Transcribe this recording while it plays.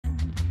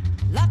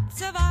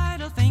lots of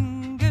idle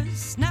fingers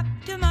snap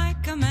to my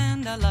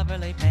command, a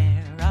lovely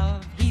pair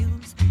of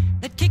heels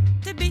that kick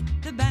to beat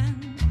the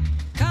band.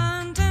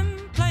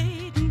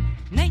 Contemplating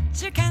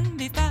nature can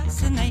be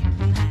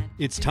fascinating.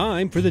 It's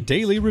time for the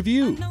Daily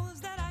Review,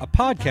 a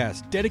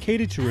podcast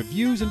dedicated to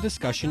reviews and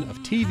discussion of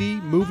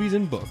TV, movies,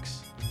 and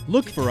books.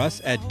 Look for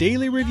us at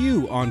Daily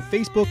Review on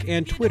Facebook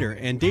and Twitter,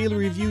 and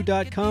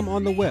dailyreview.com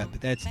on the web.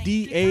 That's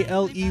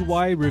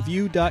DALEY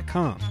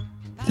review.com.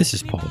 This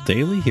is Paul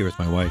Daly here with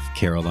my wife,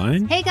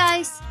 Caroline. Hey,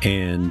 guys.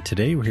 And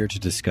today we're here to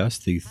discuss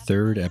the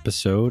third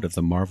episode of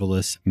The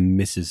Marvelous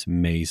Mrs.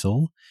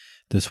 Maisel.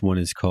 This one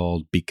is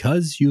called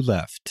Because You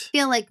Left. I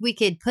feel like we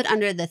could put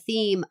under the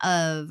theme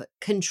of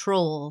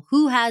control.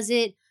 Who has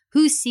it?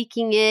 Who's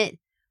seeking it?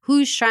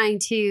 Who's trying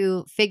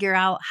to figure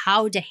out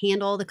how to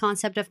handle the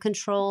concept of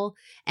control?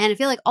 And I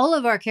feel like all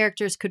of our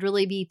characters could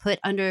really be put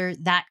under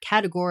that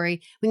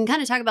category. We can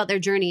kind of talk about their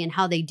journey and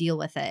how they deal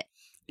with it.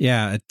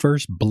 Yeah, at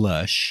first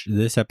blush,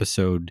 this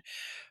episode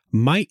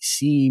might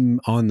seem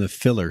on the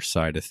filler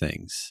side of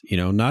things. You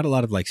know, not a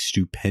lot of like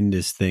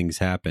stupendous things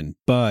happen.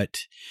 But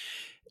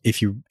if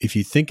you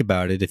think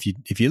about it, if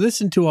you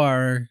listen to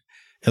our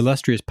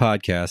illustrious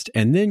podcast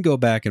and then go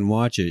back and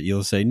watch it,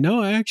 you'll say,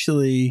 no,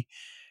 actually,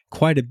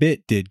 quite a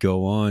bit did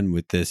go on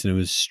with this, and it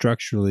was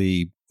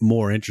structurally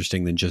more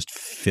interesting than just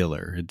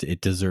filler. It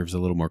deserves a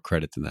little more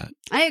credit than that.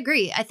 I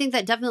agree. I think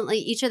that definitely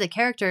each of the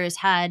characters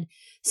had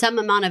some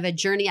amount of a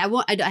journey.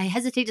 I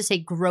hesitate to say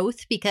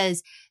growth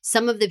because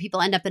some of the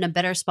people end up in a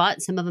better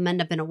spot. Some of them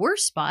end up in a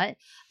worse spot.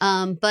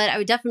 But I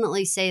would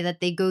definitely say that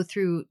they go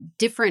through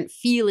different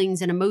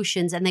feelings and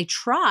emotions, and they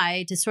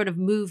try to sort of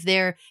move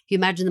if you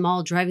imagine them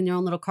all driving their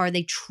own little car,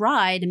 they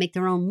try to make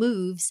their own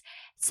moves.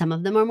 Some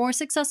of them are more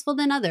successful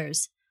than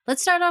others.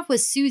 Let's start off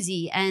with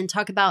Susie and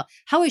talk about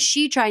how is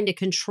she trying to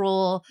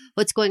control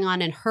what's going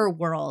on in her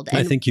world. And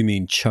I think you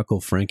mean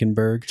Chuckle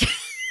Frankenberg.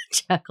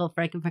 Chuckle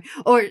Frankenberg.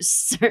 Or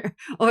sir,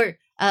 or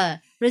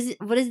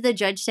what does the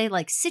judge say?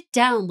 Like, sit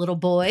down, little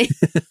boy.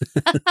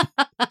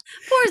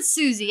 Poor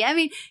Susie. I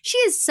mean, she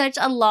is such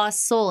a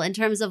lost soul in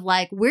terms of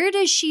like, where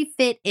does she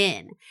fit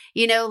in?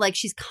 You know, like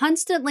she's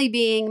constantly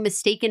being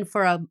mistaken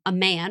for a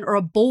man or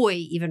a boy,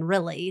 even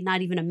really,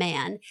 not even a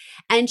man.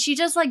 And she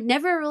just like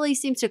never really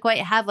seems to quite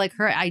have like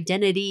her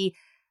identity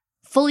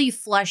fully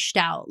flushed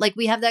out. Like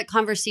we have that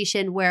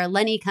conversation where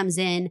Lenny comes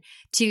in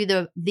to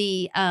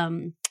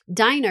the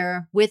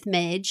diner with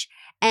Midge,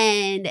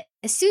 and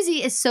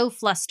Susie is so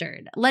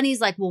flustered.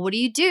 Lenny's like, well, what do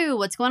you do?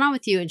 What's going on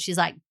with you? And she's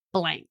like,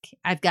 blank.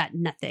 I've got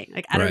nothing.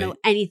 Like, I don't know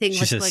anything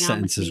what's going on with me. She says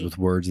sentences with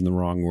words in the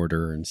wrong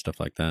order and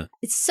stuff like that.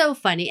 It's so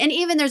funny. And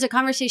even there's a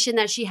conversation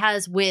that she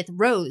has with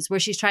Rose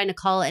where she's trying to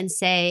call and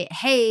say,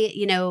 hey,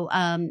 you know,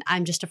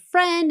 I'm just a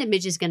friend and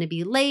Midge is going to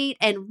be late.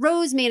 And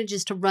Rose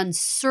manages to run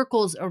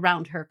circles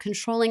around her,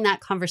 controlling that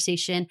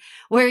conversation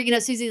where, you know,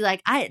 Susie's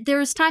like, there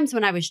was times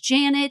when I was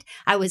Janet,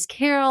 I was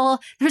Carol.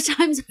 There's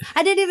times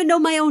I didn't even know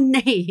my own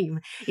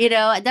name. You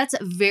know, that's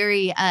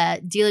very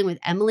dealing with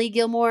Emily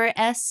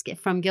Gilmore-esque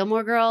from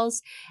Gilmore Girls.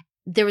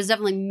 There was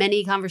definitely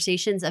many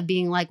conversations of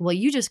being like, well,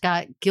 you just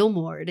got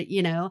Gilmored,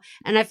 you know?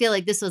 And I feel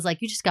like this was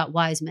like, you just got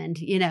Wiseman,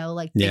 you know,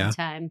 like big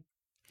time.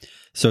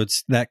 So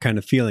it's that kind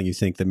of feeling you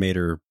think that made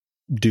her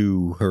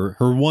do her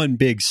one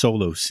big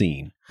solo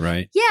scene,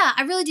 right? Yeah,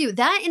 I really do.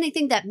 That, and I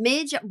think that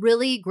Midge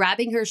really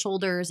grabbing her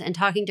shoulders and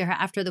talking to her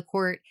after the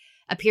court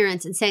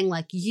appearance and saying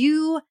like,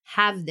 you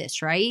have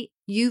this, right?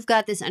 You've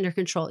got this under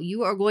control.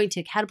 You are going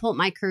to catapult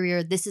my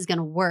career. This is going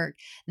to work.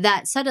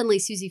 That suddenly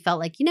Susie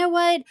felt like, you know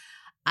what?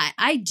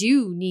 I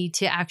do need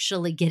to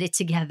actually get it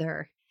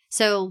together.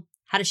 So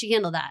how does she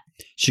handle that?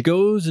 She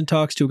goes and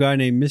talks to a guy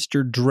named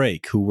Mr.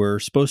 Drake, who we're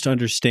supposed to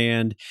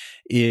understand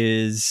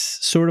is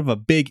sort of a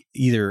big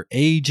either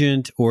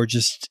agent or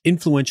just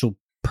influential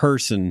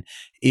person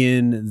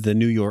in the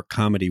New York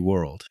comedy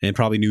world and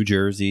probably New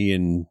Jersey.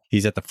 And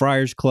he's at the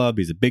Friars Club.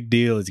 He's a big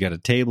deal. He's got a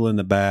table in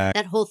the back.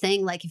 That whole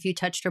thing, like if you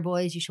touched her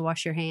boys, you should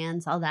wash your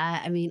hands, all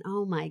that. I mean,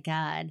 oh my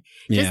God.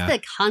 Just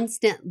the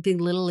constant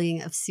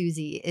belittling of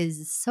Susie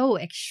is so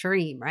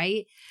extreme,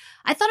 right?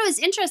 I thought it was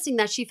interesting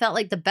that she felt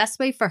like the best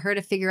way for her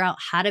to figure out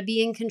how to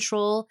be in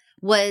control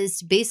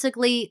was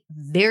basically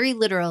very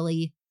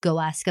literally go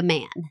ask a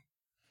man.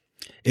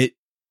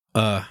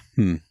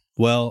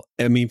 Well,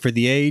 I mean, for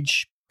the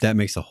age, that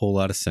makes a whole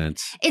lot of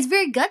sense. It's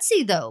very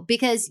gutsy, though,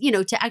 because, you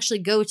know, to actually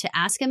go to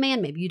ask a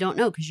man, maybe you don't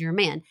know because you're a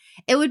man.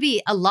 It would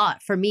be a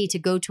lot for me to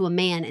go to a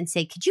man and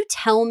say, could you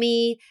tell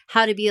me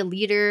how to be a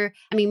leader?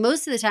 I mean,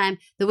 most of the time,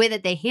 the way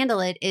that they handle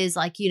it is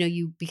like, you know,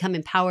 you become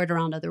empowered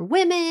around other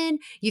women.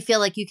 You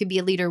feel like you could be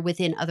a leader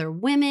within other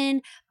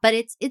women. But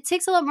it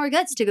takes a lot more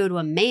guts to go to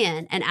a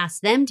man and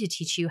ask them to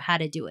teach you how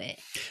to do it.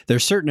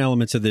 There's certain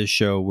elements of this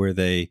show where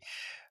they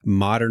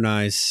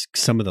modernize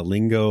some of the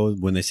lingo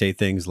when they say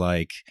things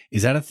like,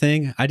 is that a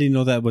thing? I didn't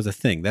know that was a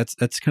thing.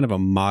 That's kind of a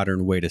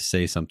modern way to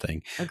say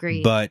something.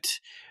 Agreed. But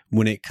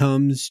when it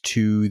comes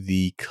to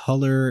the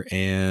color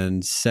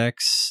and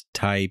sex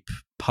type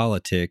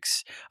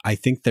politics, I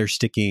think they're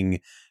sticking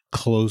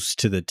close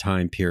to the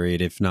time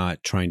period, if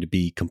not trying to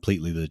be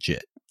completely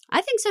legit.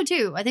 I think so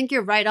too. I think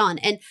you're right on.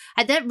 And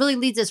that really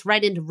leads us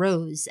right into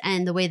Rose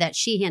and the way that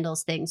she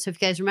handles things. So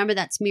if you guys remember,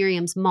 that's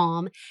Miriam's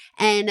mom.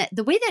 And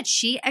the way that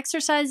she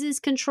exercises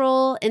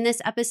control in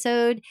this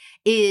episode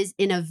is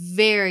in a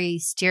very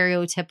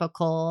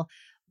stereotypical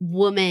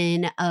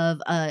woman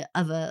of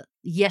a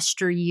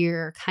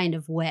yesteryear kind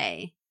of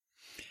way.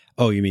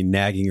 Oh, you mean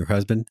nagging your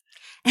husband?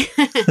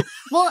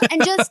 Well,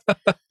 and just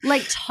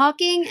like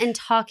talking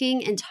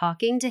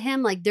to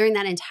him, like during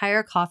that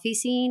entire coffee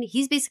scene,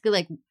 he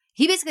basically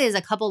has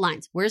a couple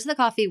lines. Where's the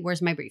coffee?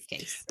 Where's my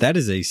briefcase? That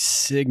is a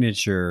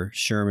signature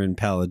Sherman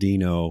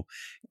Palladino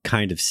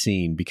kind of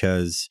scene,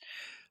 because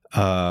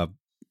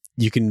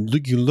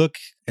you look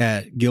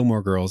at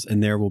Gilmore Girls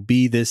and there will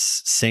be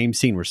this same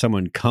scene where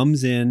someone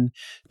comes in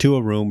to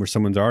a room where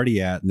someone's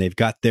already at and they've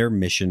got their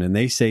mission and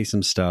they say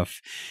some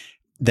stuff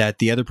that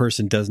the other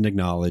person doesn't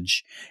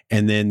acknowledge.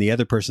 And then the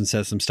other person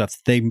says some stuff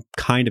that they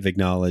kind of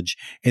acknowledge.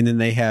 And then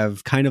they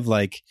have kind of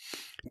like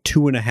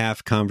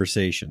 2.5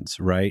 conversations,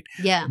 right?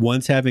 Yeah.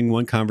 One's having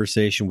one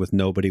conversation with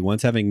nobody,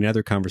 one's having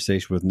another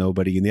conversation with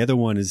nobody, and the other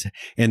one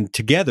and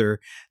together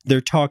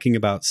they're talking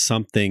about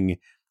something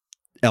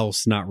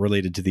else not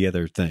related to the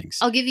other things.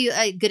 I'll give you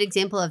a good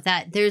example of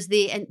that. There's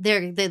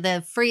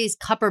the phrase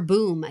 "cupper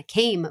boom"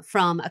 came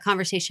from a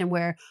conversation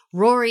where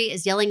Rory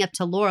is yelling up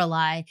to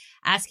Lorelai,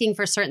 asking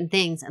for certain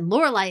things, and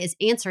Lorelai is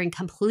answering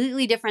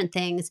completely different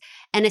things.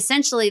 And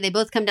essentially, they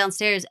both come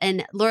downstairs,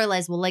 and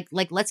Lorelai's like,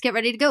 let's get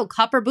ready to go.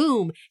 Copper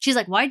boom. She's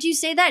like, why'd you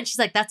say that? And she's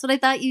like, that's what I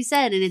thought you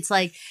said. And it's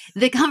like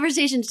the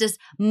conversation's just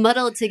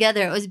muddled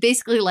together. It was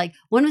basically like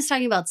one was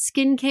talking about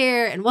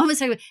skincare, and one was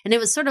talking about, and it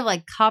was sort of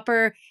like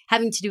copper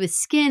having to do with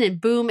skin,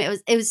 and boom.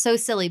 It was so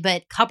silly,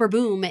 but copper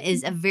boom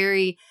is a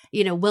very,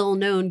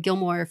 well-known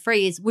Gilmore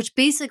phrase, which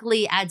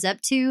basically adds up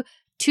to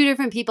two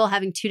different people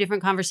having two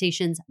different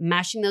conversations,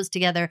 mashing those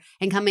together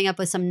and coming up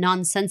with some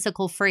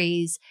nonsensical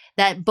phrase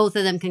that both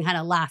of them can kind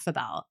of laugh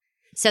about.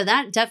 So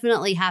that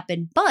definitely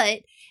happened.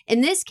 But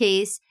in this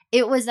case,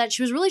 it was that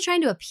she was really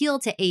trying to appeal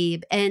to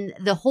Abe, and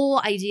the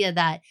whole idea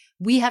that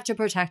we have to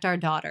protect our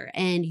daughter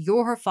and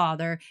you're her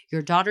father,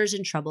 your daughter's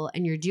in trouble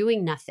and you're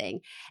doing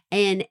nothing.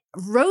 And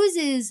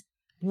Rose's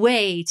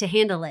way to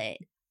handle it,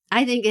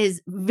 I think,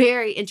 is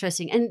very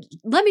interesting. And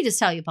let me just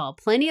tell you, Paul,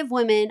 plenty of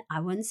women, I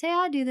wouldn't say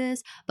I do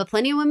this, but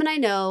plenty of women I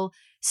know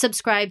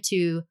subscribe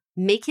to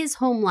make his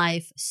home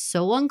life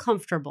so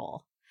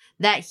uncomfortable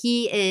that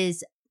he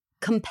is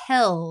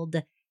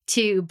compelled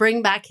to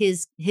bring back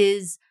his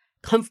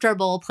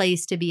comfortable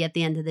place to be at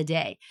the end of the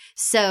day.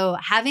 So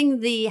having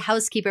the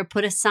housekeeper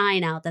put a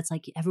sign out that's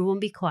like, everyone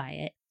be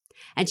quiet.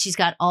 And she's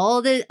got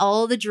all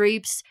the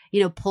drapes,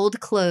 pulled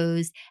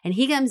closed, and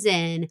he comes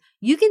in.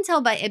 You can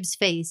tell by Ib's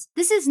face,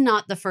 this is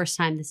not the first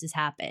time this has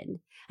happened.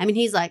 I mean,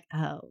 he's like,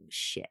 oh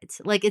shit,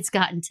 like it's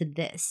gotten to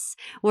this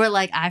where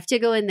like I have to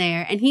go in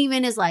there. And he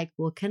even is like,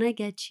 what can I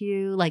get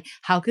you? Like,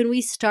 how can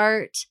we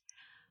start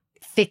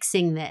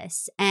fixing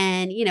this?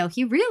 And,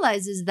 he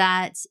realizes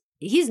that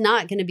he's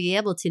not going to be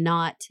able to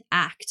not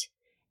act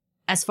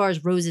as far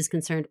as Rose is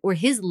concerned, or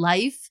his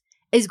life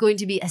is going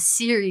to be a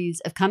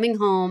series of coming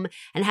home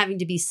and having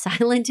to be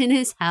silent in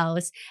his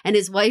house and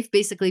his wife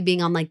basically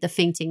being on like the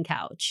fainting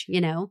couch,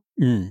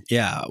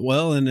 Yeah.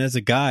 Well, and as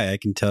a guy, I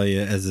can tell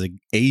you, as an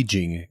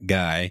aging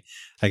guy,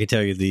 I can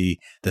tell you the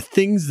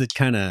things that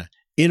kind of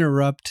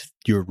interrupt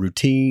your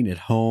routine at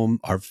home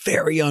are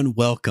very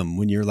unwelcome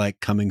when you're like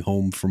coming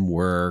home from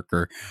work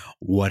or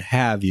what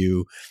have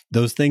you.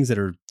 Those things that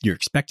you're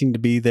expecting to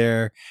be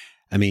there.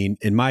 I mean,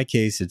 in my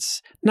case,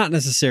 it's not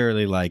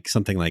necessarily like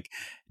something like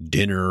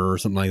dinner or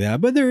something like that,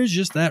 but there is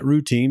just that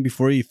routine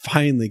before you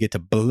finally get to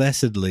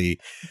blessedly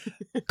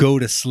go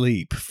to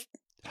sleep.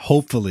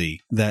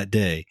 Hopefully that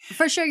day.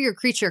 For sure, your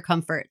creature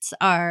comforts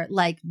are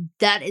like,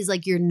 that is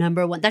like your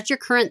number one. That's your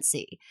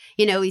currency.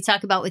 We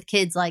talk about with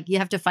kids, like you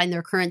have to find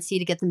their currency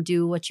to get them to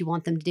do what you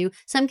want them to do.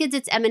 Some kids,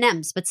 it's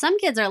M&Ms, but some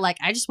kids are like,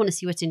 I just want to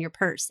see what's in your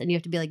purse. And you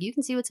have to be like, you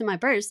can see what's in my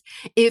purse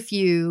if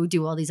you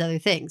do all these other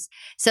things.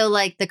 So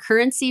like the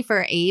currency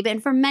for Abe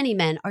and for many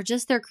men are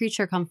just their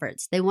creature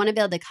comforts. They want to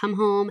be able to come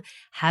home,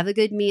 have a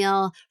good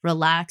meal,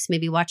 relax,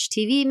 maybe watch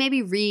TV,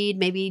 maybe read,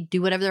 maybe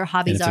do whatever their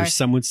hobbies and if are. There's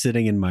someone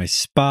sitting in my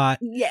spot.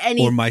 Yeah,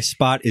 or my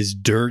spot is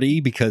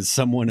dirty because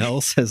someone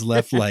else has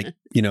left like,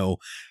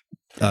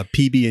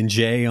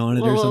 PB&J on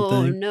it or something.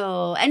 Oh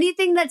no.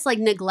 Anything that's like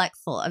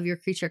neglectful of your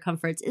creature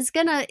comforts it's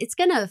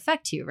gonna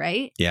affect you,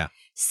 right? Yeah.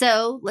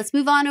 So let's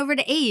move on over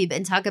to Abe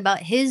and talk about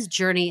his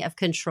journey of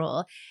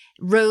control.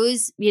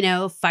 Rose,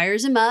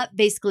 fires him up,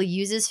 basically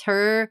uses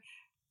her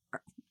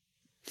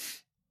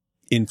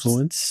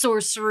influence,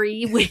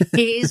 sorcery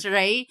ways,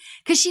 right?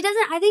 Because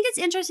I think it's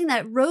interesting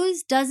that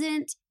Rose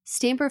doesn't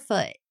stamp her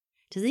foot,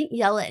 doesn't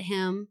yell at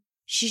him.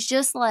 She's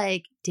just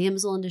like,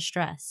 damsel in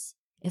distress.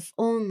 If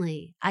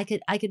only I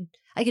could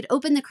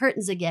open the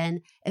curtains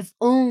again. If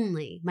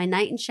only my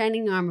knight in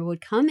shining armor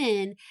would come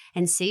in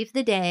and save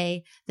the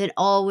day, then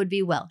all would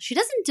be well. She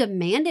doesn't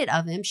demand it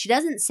of him. She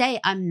doesn't say,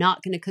 I'm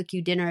not going to cook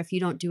you dinner if you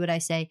don't do what I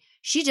say.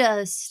 She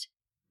just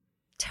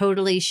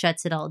totally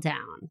shuts it all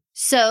down.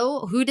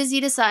 So who does he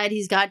decide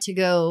he's got to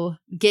go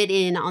get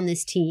in on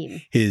this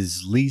team?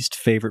 His least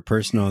favorite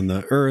person on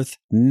the earth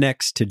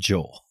next to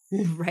Joel.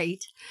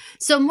 Right.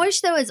 So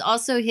Mush, though, is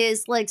also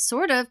his like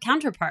sort of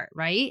counterpart,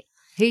 right?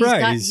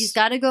 He's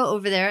got to go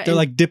over there. They're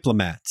like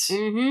diplomats.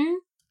 Mm-hmm.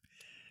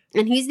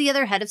 And he's the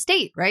other head of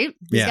state, right?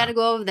 He's got to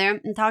go over there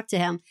and talk to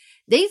him.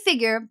 They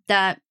figure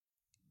that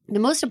the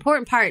most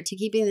important part to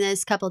keeping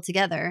this couple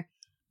together,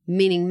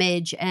 meaning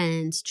Midge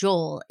and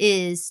Joel,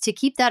 is to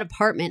keep that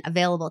apartment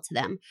available to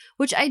them,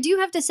 which I do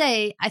have to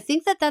say, I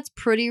think that that's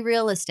pretty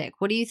realistic.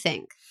 What do you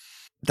think?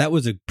 That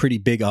was a pretty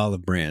big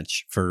olive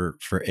branch for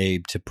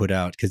Abe to put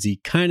out, because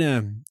he kind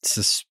of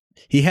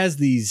he has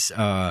these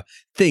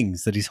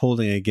things that he's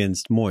holding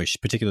against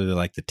Moish, particularly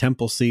like the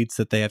temple seats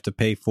that they have to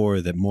pay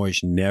for that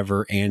Moish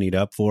never anteed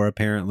up for,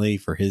 apparently,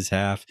 for his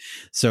half.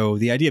 So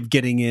the idea of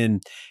getting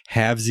in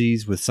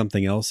halvesies with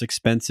something else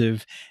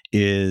expensive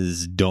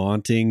is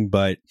daunting,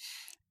 but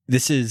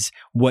this is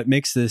what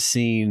makes this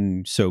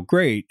scene so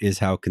great, is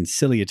how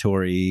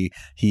conciliatory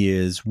he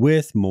is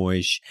with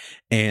Moish,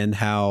 and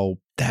how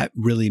that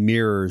really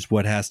mirrors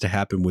what has to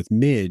happen with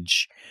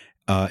Midge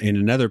in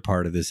another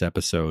part of this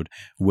episode,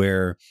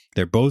 where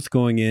they're both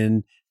going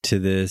in to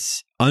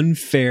this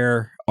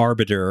unfair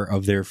arbiter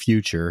of their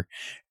future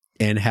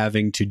and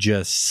having to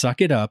just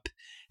suck it up,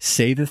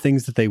 say the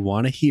things that they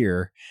want to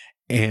hear,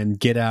 and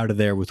get out of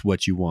there with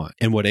what you want.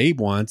 And what Abe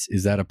wants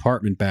is that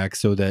apartment back,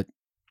 so that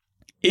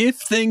if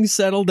things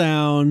settle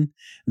down,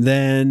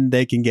 then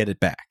they can get it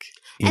back.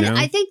 You know?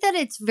 I think that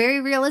it's very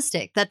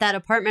realistic that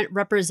apartment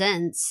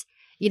represents,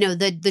 you know,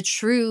 the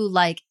true,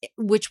 like,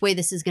 which way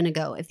this is going to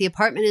go. If the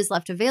apartment is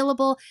left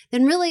available,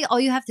 then really all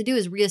you have to do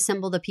is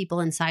reassemble the people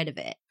inside of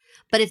it.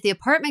 But if the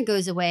apartment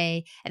goes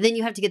away and then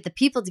you have to get the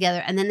people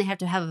together and then they have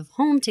to have a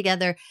home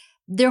together,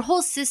 their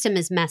whole system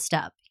is messed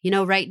up. You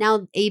know, right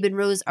now, Abe and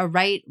Rose are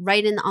right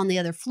in on the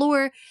other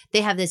floor.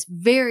 They have this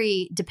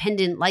very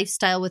dependent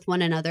lifestyle with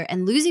one another,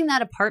 and losing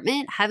that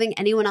apartment, having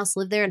anyone else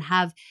live there, and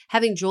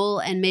having Joel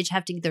and Midge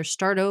have to either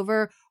start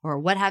over or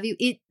what have you,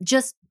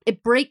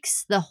 it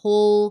breaks the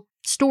whole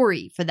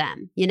story for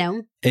them, you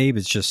know? Abe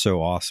is just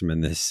so awesome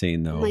in this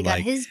scene, though. Oh my God,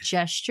 his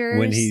gestures.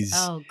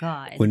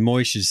 When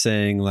Moish is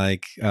saying,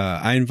 like,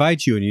 I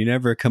invite you and you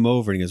never come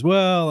over. And he goes,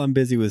 well, I'm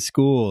busy with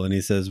school. And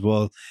he says,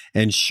 well,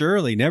 and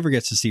Shirley never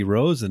gets to see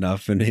Rose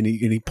enough. And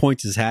he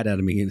points his hat at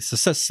me and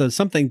says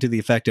something to the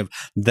effect of,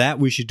 that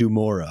we should do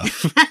more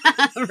of.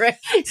 Right.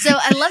 So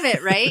I love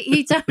it, right?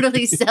 He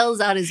totally sells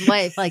out his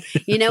wife. Like,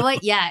 you know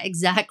what? Yeah,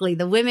 exactly.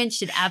 The women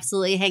should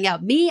absolutely hang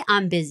out. Me,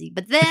 I'm busy.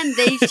 But then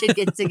they should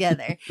get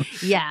together.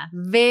 Yeah,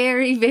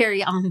 very,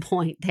 very on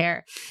point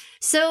there.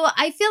 So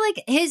I feel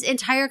like his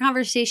entire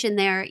conversation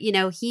there, you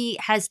know, he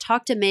has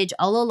talked to Midge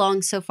all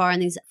along so far in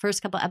these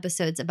first couple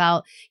episodes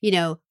about, you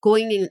know,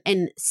 going in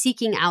and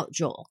seeking out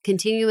Joel,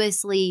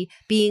 continuously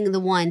being the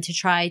one to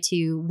try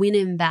to win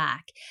him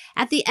back.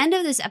 At the end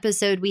of this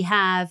episode, we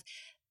have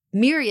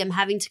Miriam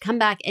having to come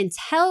back and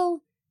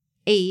tell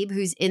Abe,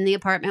 who's in the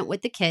apartment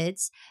with the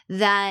kids,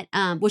 that,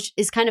 which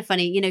is kind of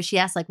funny. You know, she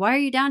asks, like, why are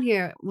you down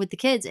here with the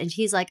kids? And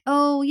he's like,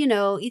 oh, you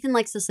know, Ethan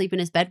likes to sleep in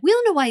his bed. We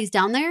don't know why he's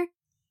down there.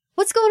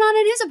 What's going on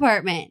in his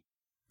apartment?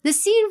 The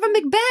scene from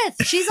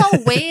Macbeth. She's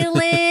all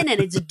wailing and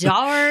it's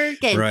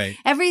dark and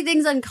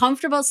everything's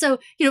uncomfortable. So,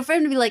 you know, for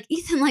him to be like,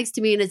 Ethan likes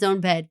to be in his own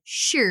bed.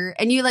 Sure.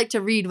 And you like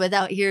to read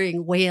without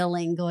hearing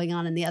wailing going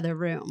on in the other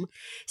room.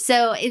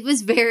 So it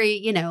was very,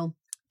 you know,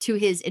 to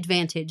his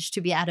advantage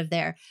to be out of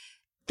there.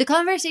 The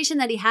conversation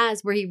that he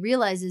has where he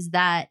realizes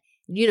that,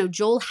 you know,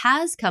 Joel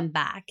has come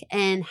back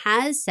and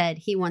has said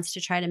he wants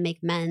to try to make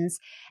amends.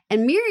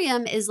 And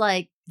Miriam is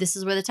like, this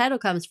is where the title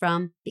comes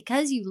from.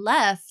 Because you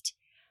left,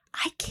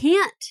 I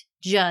can't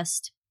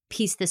just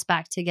piece this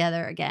back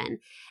together again.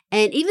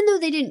 And even though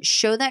they didn't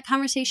show that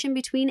conversation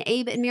between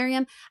Abe and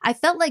Miriam, I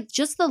felt like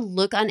just the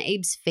look on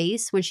Abe's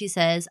face when she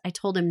says, I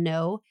told him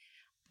no,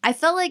 I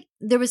felt like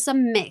there was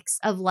some mix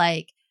of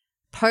like,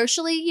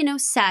 partially, you know,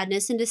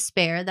 sadness and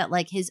despair that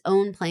like his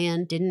own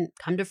plan didn't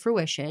come to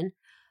fruition,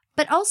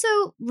 but also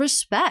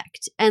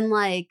respect and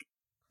like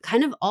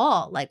kind of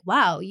awe, like,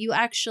 wow, you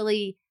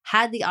actually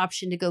had the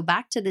option to go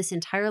back to this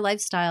entire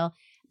lifestyle.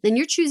 Then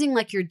you're choosing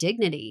like your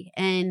dignity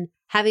and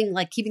having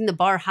like keeping the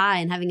bar high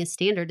and having a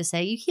standard to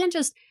say, you can't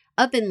just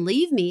up and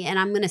leave me and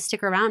I'm going to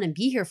stick around and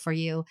be here for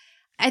you.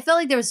 I felt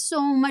like there was so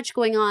much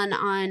going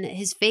on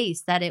his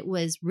face that it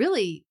was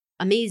really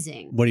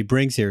amazing. What he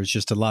brings here is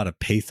just a lot of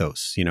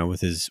pathos, you know,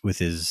 with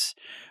his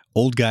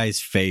old guy's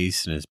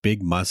face and his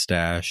big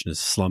mustache and his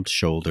slumped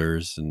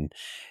shoulders, and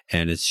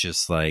it's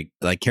just like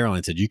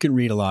Caroline said, you can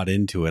read a lot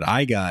into it.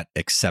 I got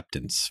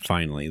acceptance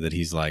finally that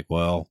he's like,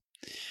 well,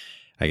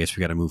 I guess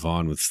we got to move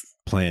on with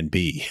plan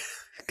B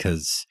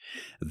because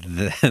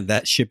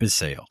that ship has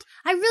sailed.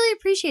 I really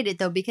appreciate it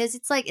though, because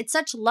it's like, it's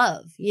such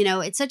love, you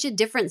know, it's such a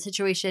different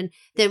situation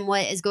than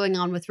what is going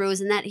on with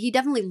Rose, and that he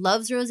definitely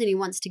loves Rose and he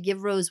wants to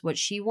give Rose what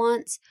she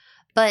wants.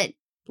 But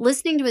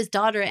listening to his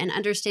daughter and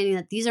understanding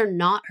that these are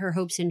not her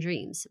hopes and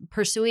dreams,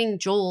 pursuing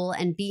Joel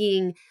and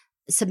being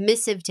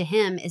submissive to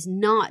him is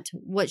not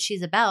what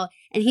she's about.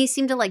 And he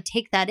seemed to like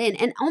take that in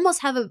and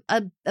almost have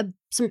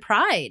some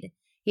pride,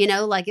 you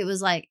know, like it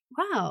was like,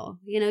 wow,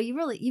 you know,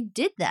 you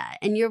did that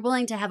and you're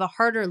willing to have a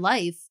harder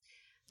life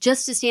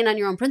just to stand on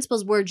your own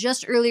principles, where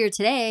just earlier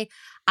today,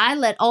 I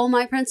let all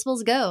my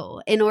principles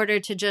go in order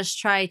to just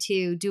try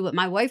to do what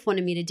my wife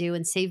wanted me to do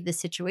and save the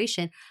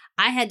situation.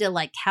 I had to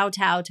like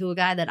kowtow to a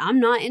guy that I'm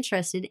not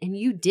interested and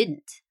you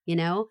didn't, you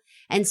know?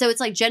 And so it's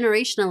like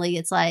generationally,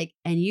 it's like,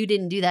 and you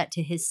didn't do that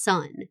to his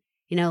son,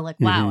 you know, like,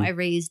 wow, I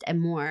raised a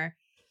more,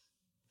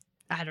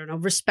 I don't know,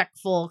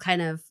 respectful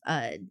kind of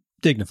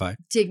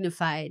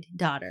dignified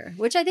daughter,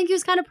 which I think he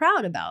was kind of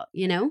proud about,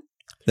 you know?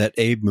 That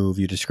Abe move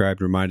you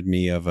described reminded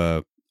me of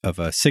a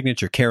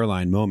signature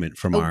Caroline moment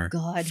from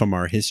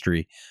our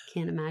history.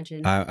 Can't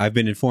imagine. I've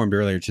been informed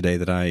earlier today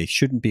that I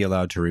shouldn't be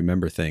allowed to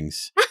remember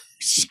things.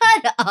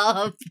 Shut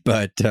up.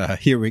 But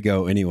here we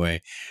go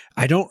anyway.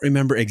 I don't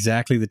remember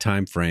exactly the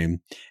time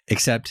frame,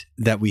 except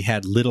that we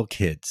had little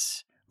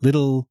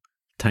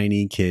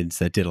tiny kids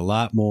that did a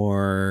lot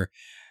more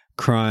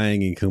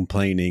crying and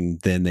complaining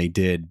than they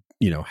did,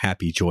 you know,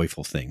 happy,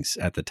 joyful things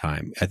at the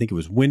time. I think it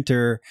was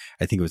winter.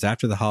 I think it was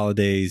after the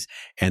holidays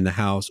and the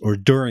house, or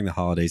during the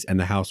holidays, and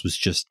the house was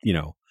just, you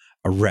know,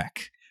 a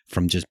wreck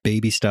from just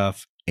baby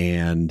stuff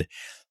and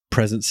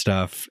present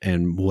stuff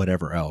and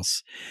whatever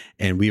else.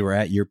 And we were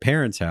at your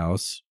parents'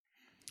 house,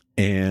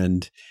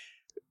 and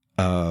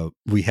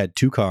we had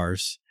 2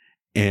 cars,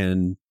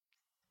 and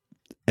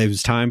it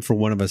was time for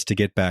one of us to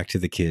get back to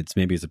the kids.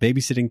 Maybe it's a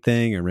babysitting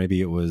thing, or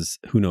maybe it was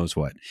who knows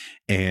what.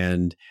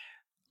 And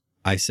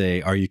I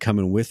say, "Are you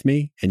coming with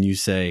me?" And you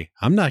say,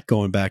 "I'm not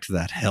going back to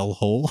that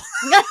hellhole."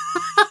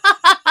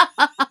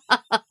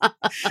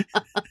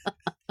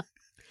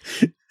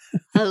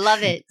 I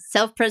love it.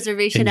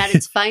 Self-preservation at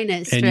its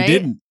finest, and right? You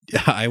didn't.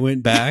 I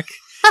went back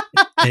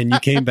and you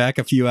came back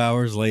a few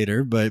hours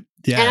later, but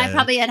yeah. And I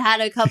probably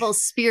had a couple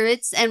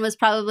spirits and was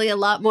probably a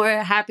lot more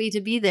happy to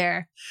be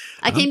there.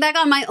 I came back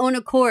on my own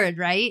accord,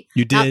 right?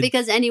 You did. Not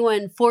because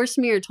anyone forced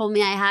me or told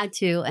me I had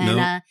to.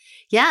 And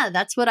yeah,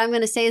 that's what I'm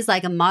going to say is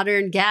like a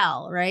modern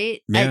gal,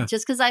 right? Yeah.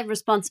 Just because I have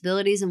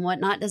responsibilities and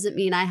whatnot doesn't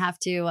mean I have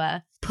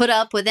to put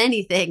up with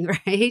anything,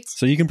 right?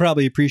 So you can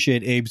probably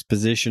appreciate Abe's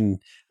position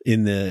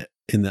in the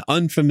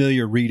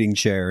unfamiliar reading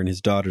chair in his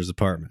daughter's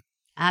apartment.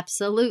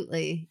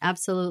 Absolutely.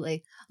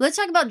 Absolutely. Let's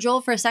talk about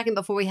Joel for a second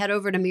before we head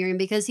over to Miriam,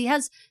 because he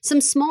has some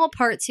small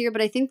parts here,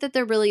 but I think that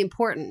they're really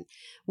important.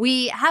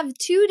 We have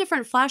 2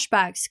 different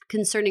flashbacks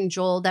concerning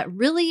Joel that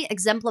really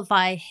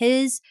exemplify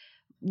his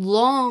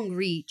long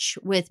reach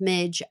with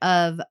Midge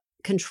of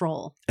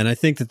control. And I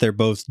think that they're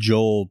both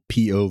Joel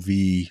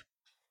POV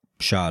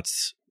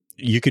shots.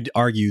 You could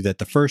argue that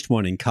the first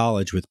one in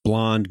college with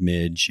blonde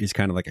Midge is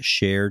kind of like a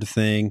shared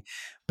thing,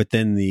 but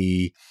then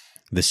the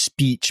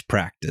speech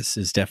practice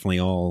is definitely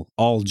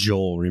all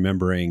Joel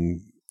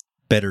remembering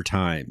better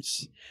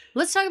times.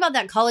 Let's talk about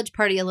that college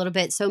party a little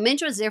bit. So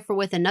Midge was there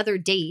with another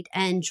date,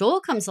 and Joel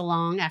comes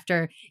along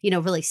after, you know,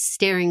 really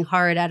staring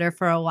hard at her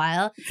for a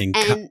while.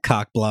 And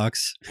cock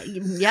blocks.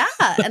 Yeah.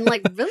 And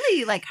like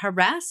really like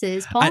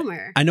harasses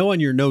Palmer. I know on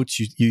your notes,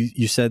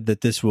 you said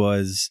that this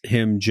was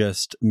him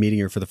just meeting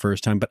her for the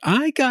first time, but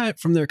I got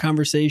from their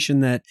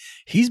conversation that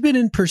he's been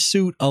in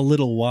pursuit a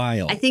little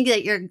while. I think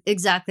that you're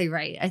exactly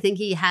right. I think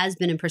he has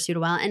been in pursuit a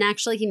while. And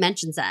actually he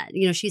mentions that,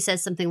 you know, she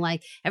says something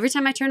like, every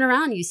time I turn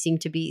around, you seem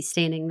to be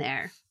standing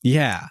there.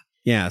 Yeah.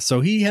 Yeah.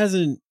 So he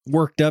hasn't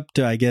worked up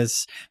to, I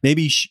guess,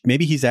 maybe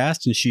he's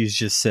asked and she's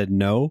just said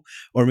no,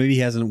 or maybe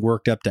he hasn't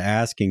worked up to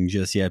asking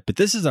just yet. But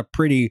this is a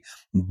pretty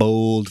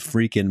bold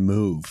freaking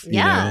move.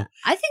 Yeah. You know?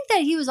 I think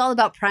that he was all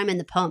about priming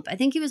the pump. I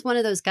think he was one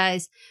of those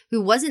guys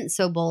who wasn't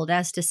so bold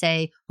as to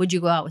say, would you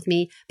go out with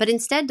me? But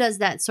instead does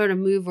that sort of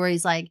move where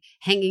he's like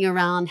hanging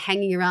around.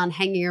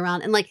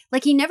 And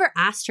like he never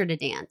asked her to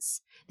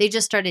dance. They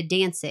just started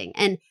dancing.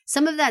 And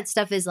some of that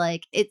stuff is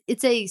like,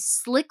 it's a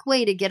slick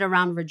way to get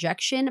around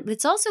rejection, but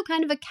it's also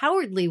kind of a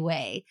cowardly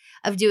way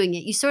of doing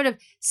it. You sort of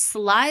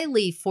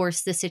slyly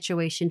force the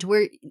situation to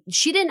where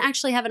she didn't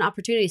actually have an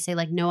opportunity to say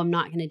like, no, I'm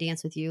not going to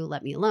dance with you.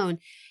 Let me alone.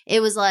 It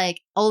was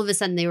like, all of a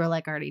sudden they were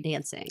like already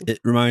dancing.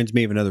 It reminds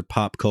me of another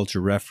pop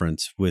culture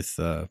reference with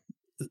the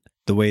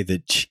way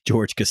that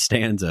George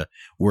Costanza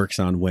works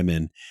on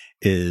women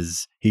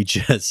is he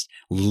just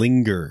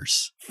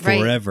lingers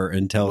forever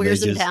until wears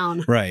they just them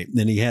down. Right.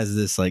 Then he has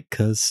this like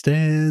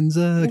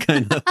Costanza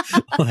kind of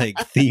like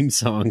theme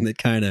song that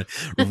kind of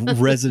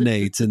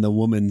resonates in the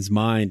woman's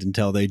mind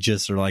until they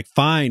just are like,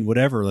 fine,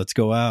 whatever, let's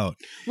go out.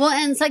 Well,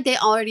 and it's like they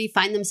already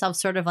find themselves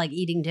sort of like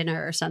eating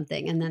dinner or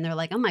something. And then they're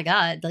like, oh my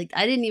God, like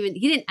he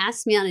didn't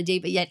ask me on a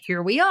date, but yet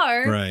here we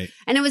are. Right.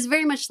 And it was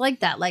very much like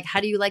that. Like, how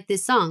do you like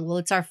this song?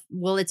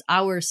 Well, it's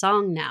our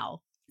song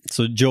now.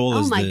 So Joel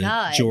Oh is my the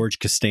God. George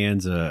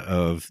Costanza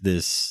of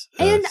this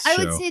And I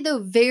show. would say,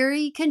 though,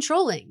 very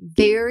controlling,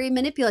 very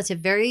manipulative,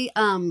 very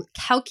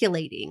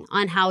calculating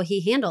on how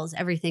he handles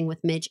everything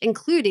with Midge,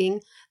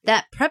 including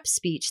that prep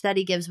speech that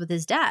he gives with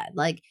his dad.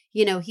 Like,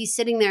 you know, he's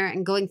sitting there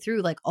and going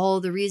through like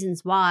all the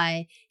reasons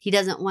why he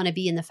doesn't want to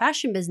be in the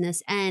fashion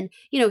business. And,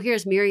 you know,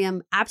 here's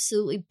Miriam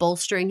absolutely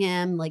bolstering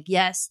him like,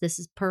 yes, this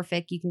is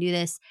perfect. You can do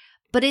this.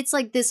 But it's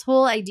like this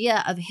whole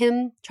idea of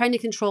him trying to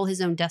control his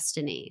own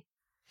destiny.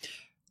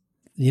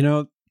 You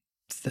know,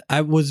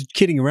 I was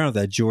kidding around with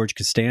that George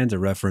Costanza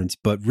reference,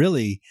 but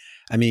really,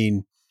 I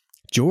mean,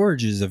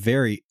 George is a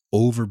very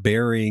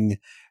overbearing,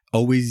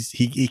 always,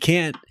 he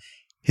can't,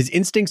 his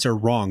instincts are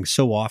wrong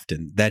so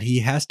often that he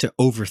has to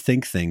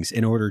overthink things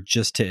in order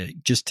just to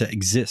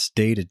exist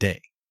day to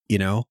day, you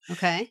know?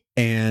 Okay.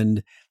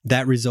 And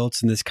that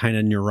results in this kind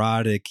of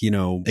neurotic, you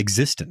know,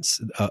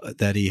 existence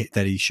that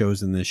he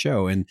shows in the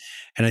show. And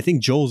I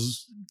think Joel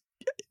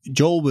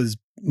was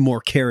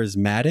more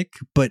charismatic,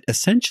 but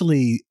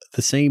essentially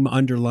the same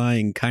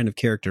underlying kind of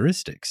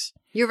characteristics.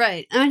 You're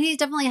right. I mean, he's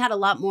definitely had a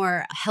lot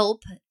more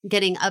help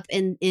getting up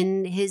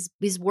in his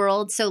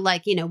world. So,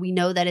 like, you know, we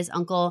know that his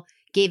uncle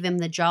gave him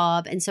the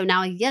job. And so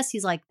now, yes,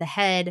 he's like the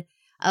head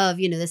of,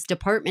 you know, this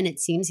department. It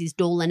seems he's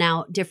doling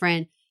out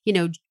different, you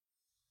know,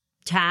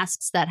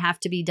 tasks that have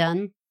to be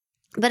done.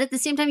 But at the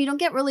same time, you don't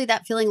get really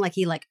that feeling like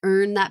he like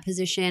earned that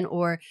position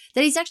or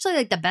that he's actually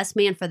like the best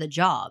man for the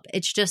job.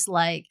 It's just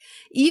like,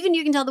 even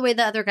you can tell the way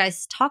the other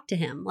guys talk to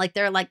him. Like,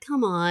 they're like,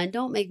 come on,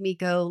 don't make me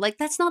go. Like,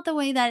 that's not the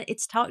way that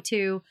it's talked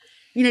to.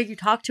 You know, you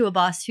talk to a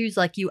boss who's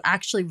like, you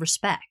actually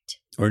respect.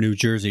 Or New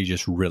Jersey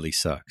just really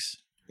sucks.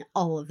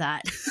 All of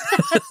that.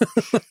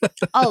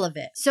 All of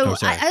it. So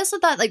I also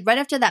thought, like, right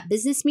after that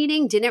business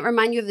meeting, didn't it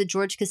remind you of the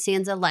George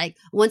Costanza, like,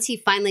 once he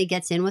finally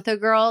gets in with a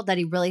girl that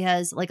he really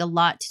has, like, a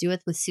lot to do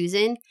with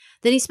Susan,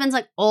 then he spends,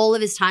 like, all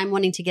of his time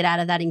wanting to get out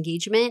of that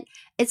engagement.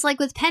 It's like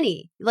with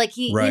Penny. Like,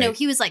 he, you know,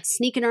 he was, like,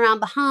 sneaking around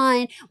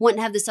behind, wanting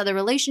to have this other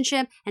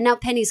relationship, and now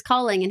Penny's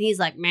calling, and he's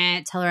like,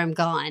 meh, tell her I'm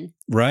gone.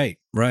 Right.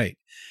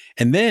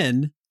 And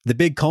then the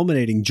big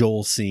culminating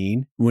Joel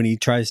scene when he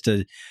tries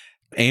to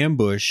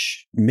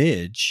ambush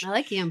Midge. I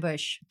like the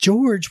ambush.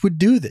 George would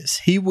do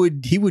this. He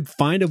would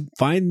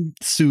find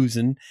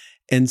Susan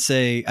and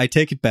say, I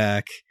take it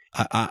back.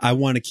 I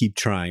want to keep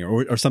trying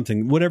or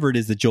something, whatever it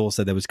is that Joel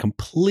said that was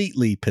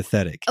completely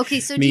pathetic.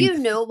 Okay, so do you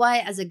know why,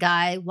 as a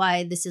guy,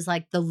 why this is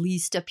like the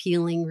least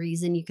appealing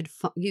reason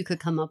you could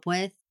come up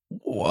with?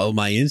 Well,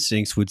 my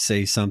instincts would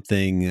say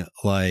something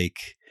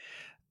like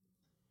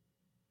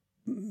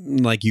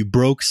you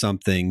broke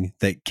something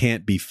that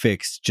can't be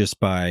fixed just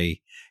by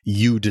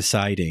you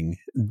deciding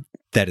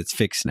that it's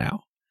fixed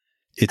now.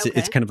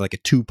 It's kind of like a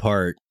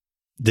two-part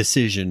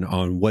decision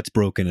on what's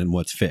broken and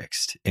what's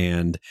fixed.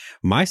 And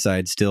my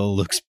side still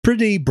looks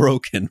pretty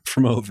broken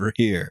from over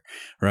here,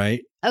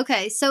 right?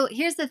 Okay, so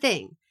here's the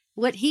thing.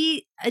 What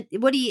he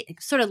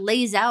sort of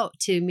lays out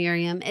to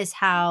Miriam is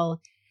how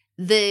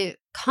the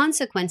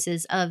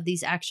consequences of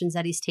these actions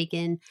that he's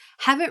taken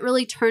haven't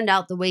really turned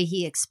out the way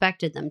he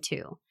expected them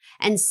to.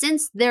 And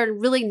since they're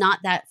really not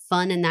that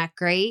fun and that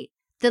great,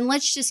 then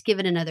let's just give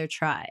it another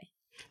try.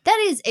 That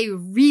is a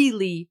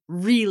really,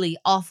 really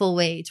awful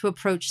way to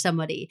approach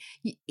somebody.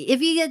 If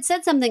he had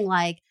said something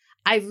like,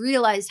 I've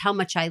realized how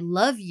much I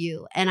love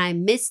you and I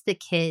miss the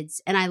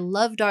kids and I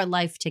loved our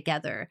life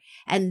together.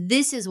 And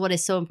this is what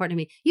is so important to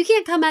me. You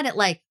can't come at it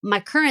like, my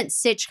current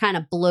sitch kind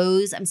of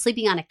blows. I'm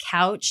sleeping on a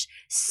couch.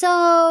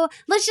 So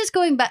let's just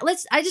going back.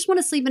 I just want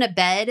to sleep in a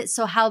bed.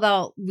 So how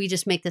about we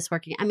just make this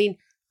working? I mean,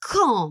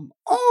 come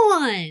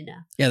on.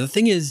 Yeah, the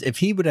thing is, if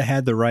he would have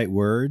had the right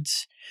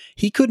words,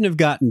 he couldn't have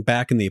gotten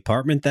back in the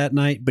apartment that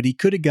night, but he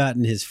could have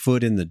gotten his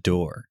foot in the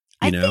door.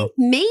 I think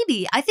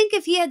maybe. I think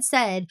if he had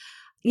said,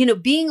 you know,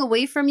 being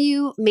away from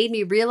you made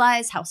me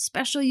realize how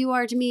special you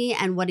are to me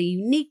and what a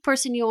unique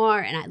person you are.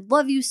 And I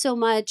love you so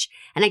much.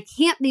 And I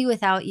can't be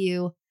without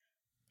you.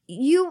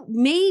 You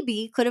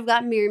maybe could have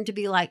gotten Miriam to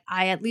be like,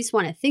 I at least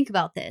want to think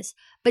about this.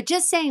 But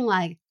just saying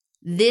like,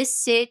 this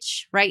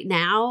sitch right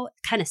now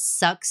kind of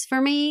sucks for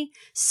me.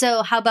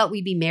 So how about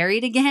we be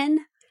married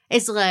again?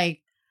 It's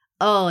like,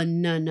 oh,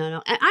 no.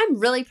 And I'm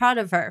really proud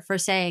of her for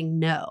saying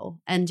no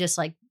and just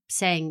like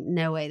saying,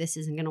 no way, this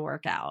isn't going to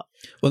work out.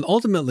 Well,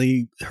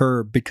 ultimately,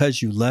 her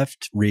because you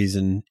left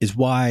reason is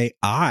why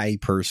I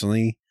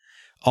personally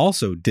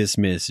also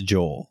dismiss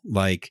Joel.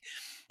 Like,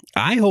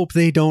 I hope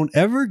they don't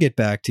ever get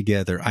back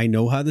together. I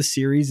know how this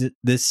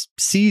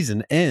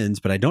season ends,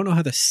 but I don't know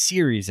how the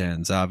series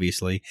ends,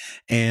 obviously.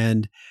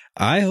 And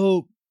I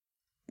hope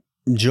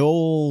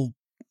Joel,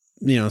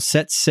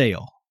 sets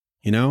sail,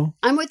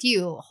 I'm with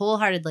you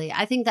wholeheartedly.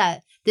 I think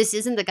that this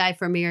isn't the guy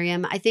for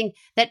Miriam. I think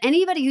that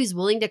anybody who's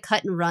willing to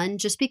cut and run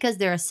just because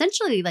they're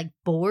essentially like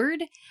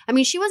bored. I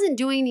mean, she wasn't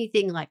doing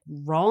anything like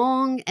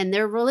wrong and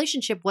their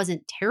relationship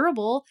wasn't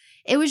terrible.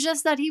 It was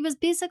just that he was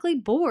basically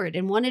bored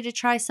and wanted to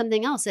try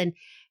something else. And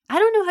I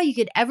don't know how you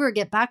could ever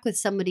get back with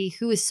somebody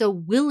who is so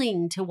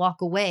willing to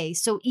walk away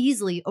so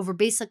easily over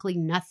basically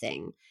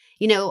nothing.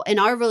 You know, in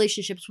our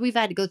relationships, we've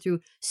had to go through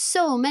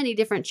so many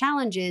different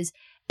challenges.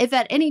 If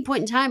at any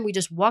point in time we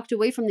just walked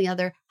away from the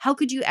other, how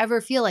could you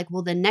ever feel like,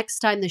 well, the next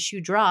time the shoe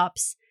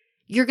drops,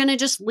 you're going to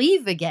just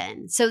leave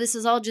again? So this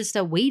is all just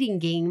a waiting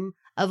game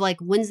of like,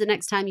 when's the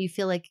next time you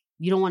feel like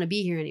you don't want to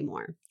be here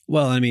anymore?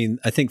 Well, I mean,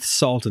 I think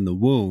salt in the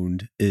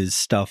wound is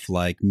stuff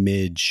like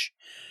Midge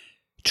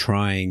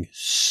trying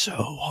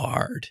so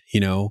hard. You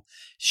know,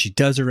 she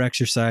does her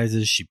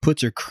exercises, she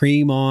puts her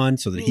cream on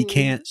so that he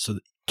can't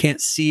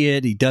see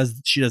it.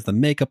 She does the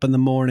makeup in the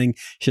morning.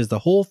 She does the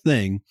whole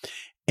thing.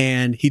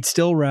 And he'd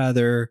still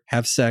rather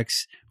have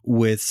sex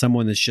with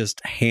someone that's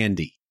just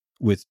handy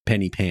with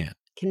Penny Pan.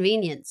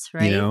 Convenience,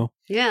 right? You know?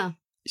 Yeah.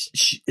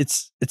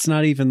 It's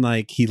not even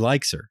like he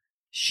likes her.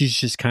 She's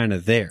just kind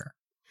of there.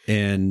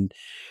 And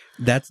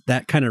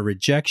that kind of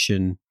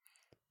rejection.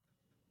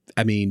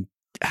 I mean,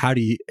 I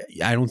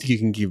don't think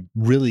you can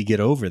really get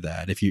over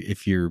that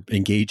if you're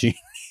engaging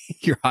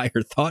your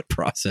higher thought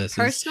processes.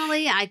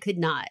 Personally, I could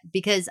not,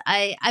 because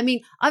I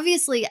mean,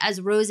 obviously,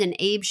 as Rose and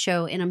Abe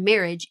show, in a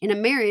marriage,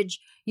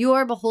 you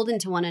are beholden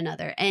to one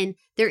another. And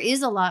there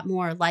is a lot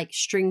more like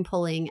string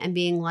pulling and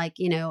being like,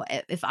 you know,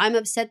 if I'm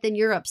upset, then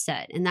you're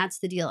upset. And that's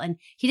the deal. And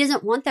he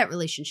doesn't want that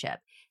relationship.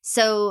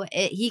 So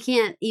he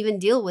can't even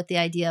deal with the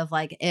idea of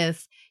like,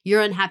 if you're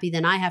unhappy,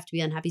 then I have to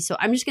be unhappy. So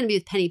I'm just going to be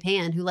with Penny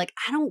Pan, who like,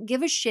 I don't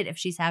give a shit if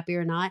she's happy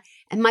or not.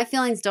 And my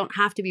feelings don't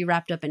have to be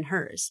wrapped up in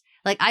hers.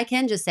 Like I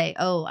can just say,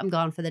 oh, I'm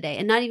gone for the day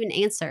and not even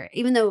answer.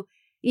 Even though,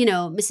 you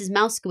know, Mrs.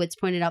 Mouskowitz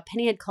pointed out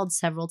Penny had called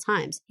several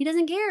times. He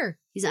doesn't care.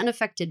 He's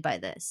unaffected by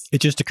this. It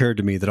just occurred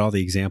to me that all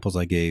the examples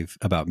I gave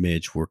about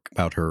Midge were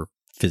about her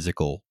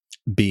physical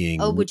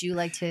being. Oh, would you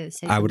like to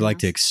say I would like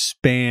else? to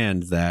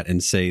expand that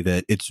and say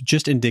that it's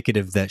just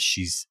indicative that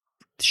she's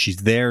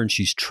there and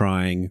she's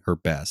trying her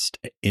best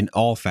in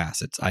all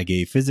facets. I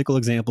gave physical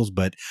examples,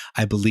 but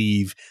I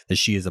believe that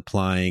she is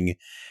applying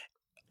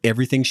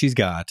everything she's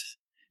got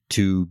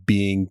to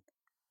being,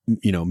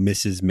 you know,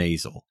 Mrs.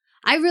 Maisel.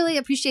 I really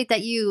appreciate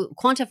that you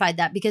quantified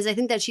that, because I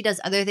think that she does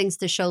other things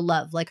to show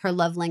love, like her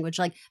love language,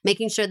 like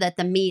making sure that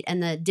the meat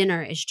and the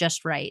dinner is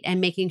just right,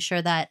 and making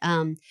sure that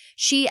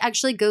she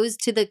actually goes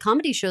to the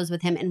comedy shows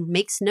with him and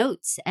makes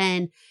notes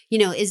and, you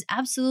know, is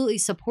absolutely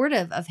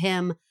supportive of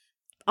him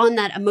on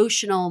that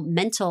emotional,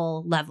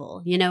 mental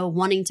level, you know,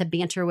 wanting to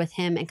banter with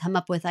him and come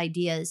up with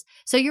ideas.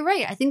 So you're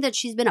right. I think that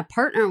she's been a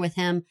partner with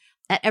him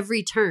at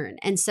every turn.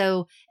 And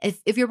so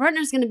if your partner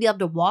is going to be able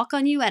to walk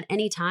on you at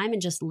any time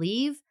and just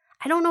leave,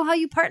 I don't know how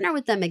you partner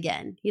with them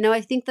again. You know,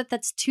 I think that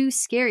that's too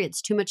scary.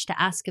 It's too much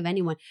to ask of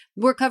anyone.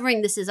 We're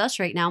covering This Is Us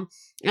right now,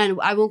 and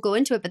I won't go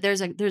into it, but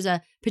there's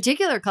a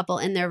particular couple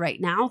in there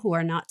right now who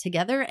are not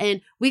together.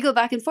 And we go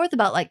back and forth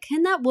about like,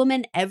 can that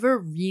woman ever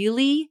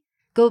really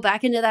go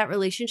back into that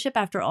relationship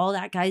after all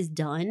that guy's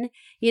done?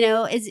 You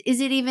know, is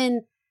it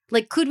even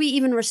like, could we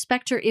even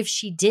respect her if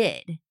she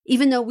did?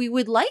 Even though we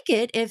would like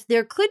it if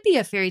there could be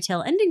a fairy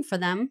tale ending for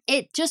them,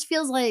 it just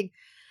feels like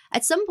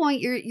at some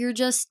point you're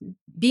just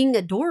being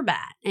a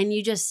doormat and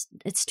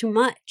it's too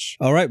much.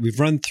 All right. We've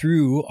run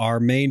through our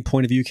main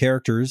point of view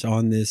characters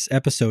on this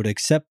episode,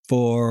 except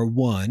for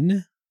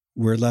one.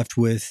 We're left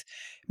with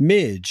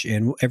Midge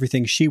and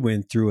everything she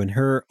went through in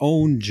her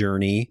own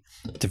journey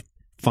to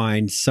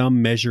find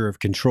some measure of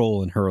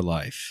control in her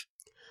life.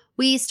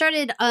 We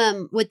started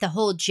with the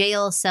whole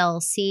jail cell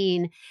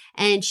scene,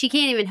 and she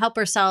can't even help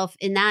herself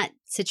in that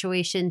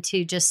situation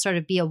to just sort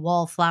of be a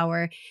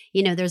wallflower.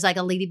 You know, there's like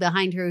a lady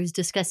behind her who's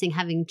discussing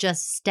having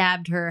just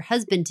stabbed her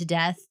husband to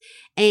death.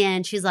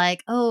 And she's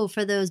like, oh,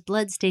 for those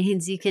blood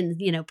stains, you can,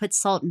 you know, put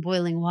salt in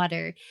boiling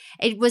water.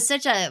 It was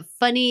such a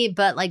funny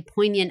but like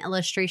poignant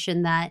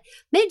illustration that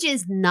Midge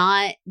is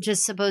not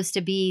just supposed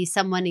to be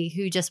someone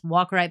who just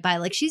walk right by.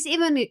 Like she's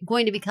even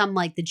going to become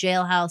like the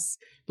jailhouse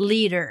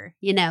leader,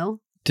 you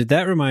know? Did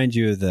that remind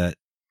you of that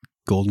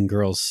Golden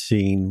Girls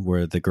scene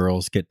where the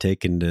girls get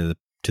taken to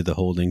the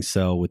holding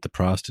cell with the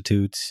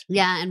prostitutes?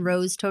 Yeah, and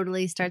Rose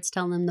totally starts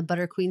telling them the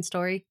Butter Queen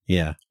story.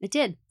 Yeah. It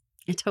did.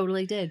 It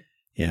totally did.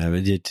 Yeah,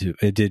 it did too.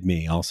 It did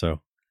me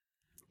also.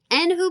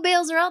 And who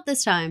bails her out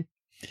this time?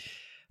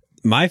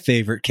 My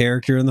favorite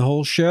character in the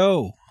whole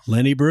show,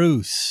 Lenny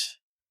Bruce.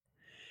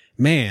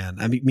 Man,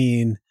 I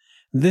mean,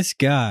 this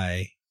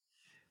guy,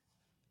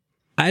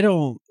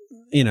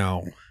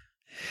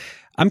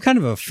 I'm kind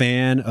of a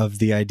fan of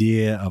the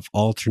idea of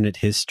alternate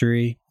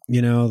history,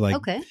 you know, like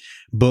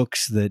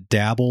books that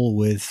dabble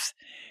with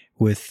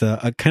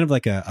a kind of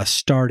like a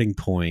starting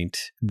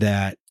point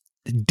that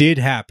did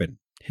happen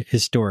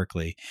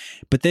historically,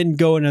 but then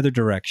go another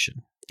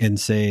direction and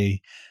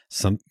say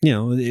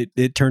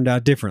it turned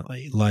out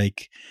differently.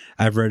 Like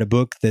I've read a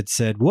book that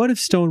said, what if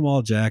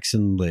Stonewall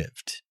Jackson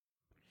lived?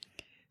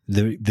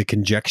 The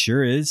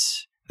conjecture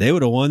is they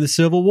would have won the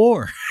Civil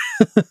War,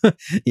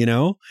 you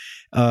know?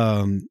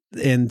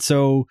 And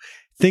so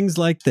things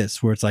like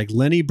this, where it's like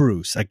Lenny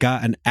Bruce,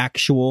 an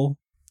actual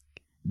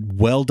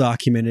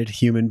well-documented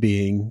human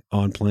being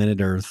on planet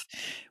Earth,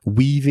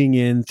 weaving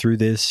in through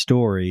this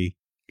story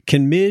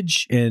can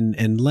Midge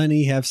and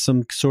Lenny have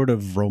some sort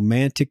of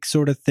romantic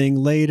sort of thing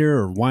later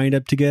or wind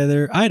up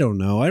together? I don't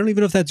know. I don't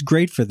even know if that's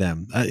great for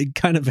them. It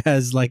kind of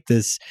has like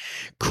this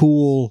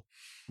cool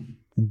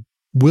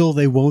will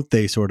they, won't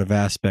they sort of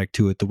aspect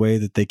to it, the way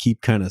that they keep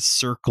kind of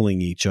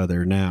circling each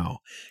other now.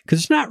 Because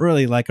it's not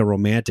really like a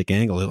romantic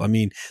angle. I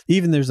mean,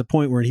 even there's a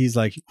point where he's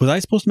like, was I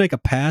supposed to make a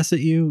pass at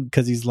you?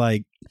 Because he's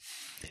like,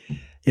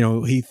 you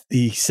know,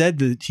 he said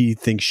that he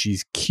thinks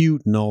she's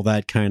cute and all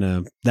that kind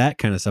of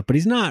stuff, but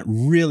he's not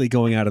really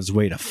going out of his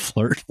way to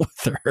flirt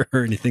with her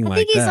or anything like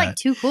that. I think he's like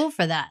too cool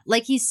for that.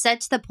 Like he's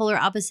such the polar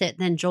opposite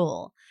than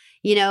Joel.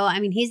 You know, I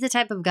mean, he's the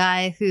type of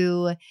guy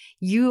who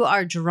you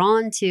are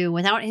drawn to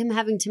without him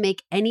having to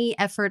make any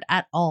effort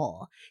at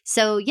all.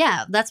 So,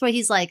 yeah, that's why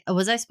he's like,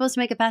 was I supposed to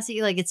make a pass at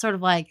you? Like, it's sort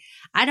of like,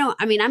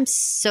 I'm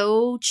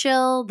so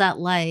chill that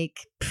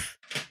like,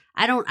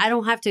 I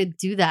don't have to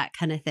do that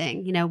kind of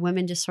thing. You know,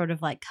 women just sort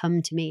of like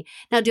come to me.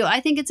 Now, do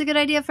I think it's a good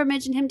idea for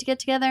Midge and him to get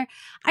together?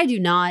 I do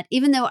not,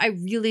 even though I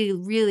really,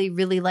 really,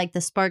 really like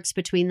the sparks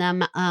between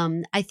them.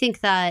 I think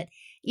that,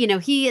 you know,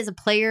 he is a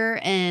player,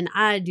 and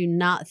I do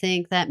not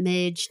think that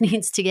Midge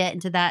needs to get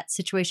into that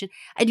situation.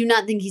 I do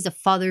not think he's a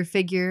father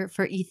figure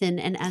for Ethan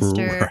and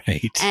Esther.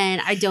 Right. And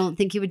I don't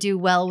think he would do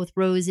well with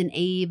Rose and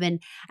Abe. And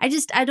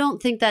I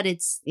don't think that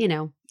it's, you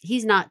know,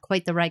 he's not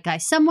quite the right guy.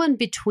 Someone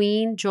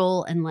between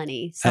Joel and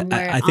Lenny,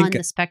 somewhere I think, on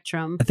the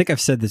spectrum. I think I've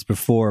said this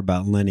before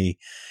about Lenny.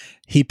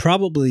 He'd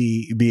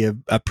probably be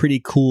a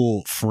pretty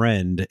cool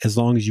friend as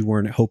long as you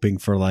weren't hoping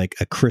for like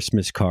a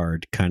Christmas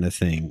card kind of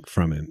thing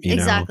from him. You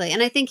Exactly. know?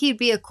 And I think he'd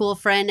be a cool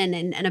friend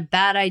and a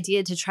bad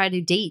idea to try to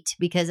date,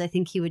 because I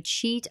think he would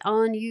cheat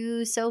on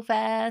you so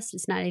fast.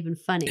 It's not even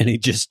funny. And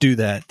he'd just do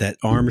that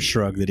arm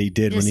shrug that he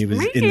did when he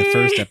was in the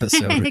first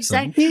episode.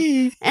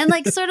 Exactly. And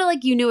like sort of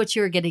like you knew what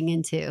you were getting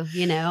into,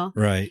 you know?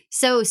 Right.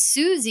 So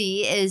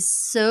Susie is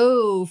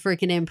so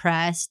freaking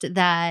impressed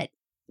that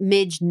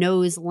Midge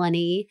knows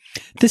Lenny.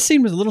 This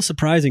scene was a little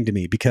surprising to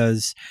me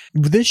because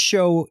this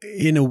show,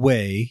 in a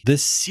way,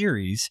 this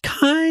series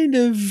kind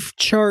of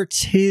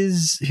charts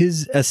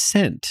his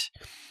ascent,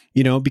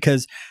 you know,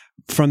 because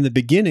from the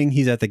beginning,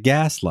 he's at the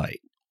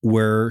Gaslight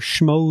where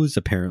schmoes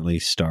apparently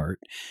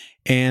start.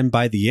 And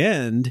by the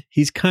end,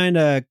 he's kind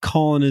of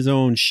calling his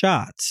own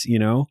shots, you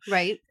know?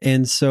 Right.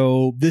 And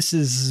so this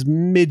is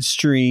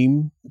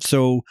midstream.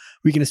 So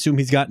we can assume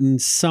he's gotten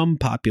some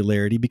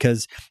popularity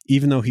because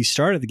even though he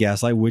started the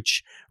Gaslight,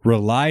 which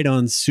relied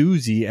on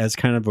Susie as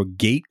kind of a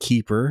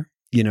gatekeeper,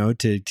 you know,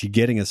 to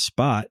getting a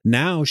spot.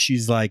 Now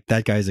she's like,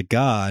 that guy's a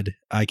god.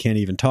 I can't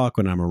even talk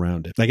when I'm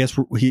around it. I guess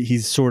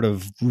he's sort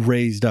of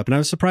raised up. And I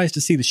was surprised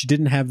to see that she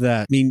didn't have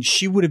that. I mean,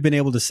 she would have been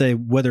able to say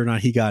whether or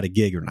not he got a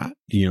gig or not,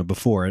 you know,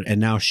 before. And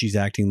now she's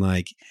acting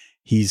like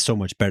he's so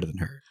much better than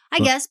her. I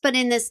guess, but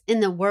in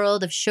the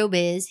world of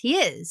showbiz, he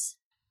is.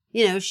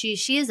 You know,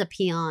 she is a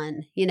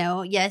peon, you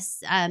know. Yes,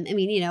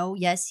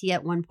 yes, he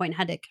at one point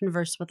had to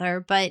converse with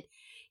her, but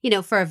you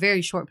know, for a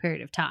very short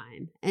period of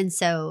time. And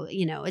so,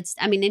 you know,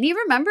 and he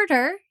remembered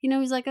her, you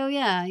know, he's like, oh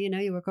yeah, you know,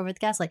 you work over at the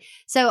Gaslight.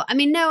 So, I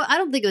mean, no, I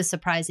don't think it was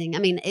surprising. I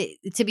mean,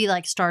 to be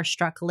like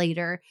starstruck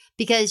later,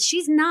 because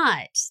she's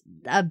not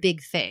a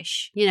big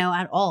fish, you know,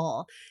 at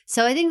all.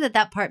 So I think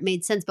that part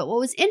made sense. But what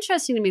was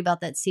interesting to me about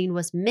that scene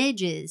was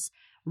Midge's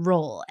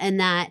role, and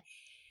that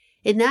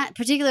in that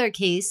particular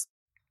case,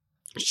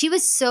 she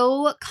was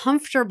so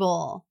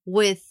comfortable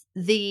with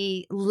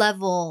the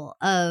level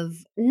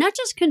of not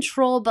just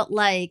control, but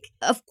like,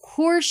 of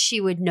course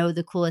she would know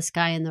the coolest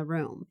guy in the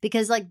room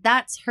because like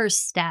that's her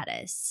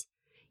status,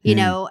 you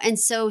know? And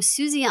so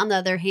Susie, on the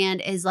other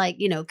hand, is like,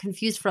 you know,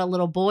 confused for a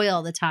little boy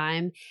all the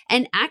time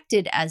and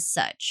acted as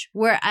such.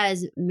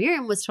 Whereas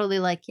Miriam was totally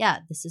like, yeah,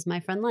 this is my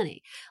friend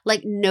Lenny,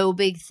 like no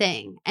big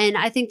thing. And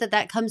I think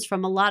that comes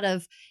from a lot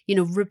of, you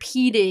know,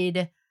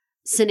 repeated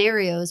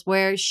scenarios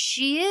where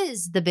she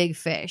is the big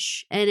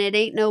fish and it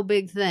ain't no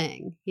big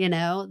thing, you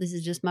know, this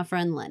is just my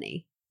friend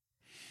Lenny.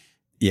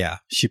 Yeah,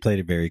 she played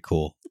it very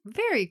cool.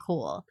 Very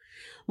cool.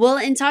 Well,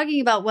 in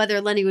talking about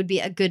whether Lenny would be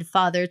a good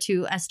father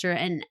to Esther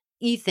and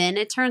Ethan,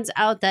 it turns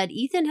out that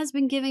Ethan has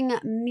been giving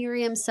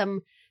Miriam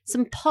some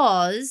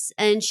pause,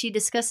 and she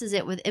discusses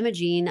it with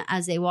Imogene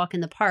as they walk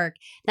in the park.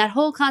 That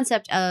whole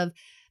concept of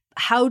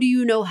how do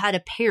you know how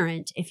to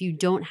parent if you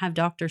don't have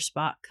Dr.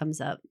 Spock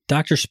comes up.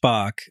 Dr.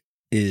 Spock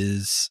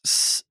is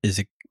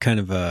a kind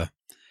of a,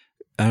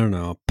 I don't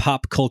know,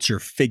 pop culture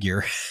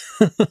figure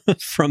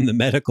from the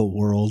medical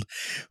world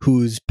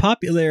whose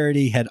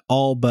popularity had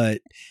all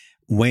but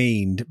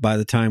waned by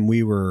the time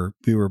we were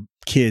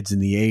kids in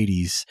the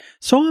 80s.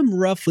 So I'm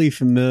roughly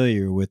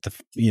familiar with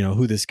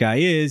who this guy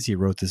is. He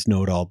wrote this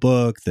know-it-all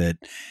book that,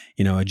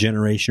 you know, a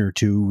generation or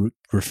two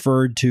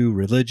referred to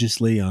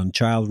religiously on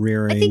child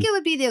rearing. I think it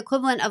would be the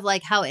equivalent of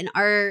like how in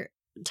our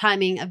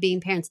timing of being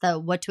parents, the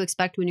what to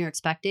expect when you're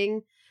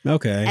expecting.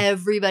 Okay.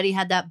 Everybody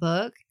had that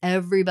book.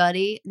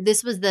 Everybody.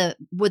 This was the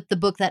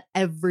book that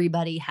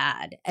everybody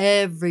had.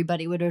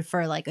 Everybody would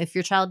refer like, if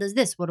your child does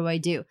this, what do I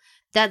do?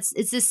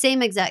 It's the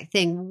same exact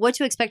thing. What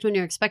to expect when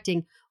you're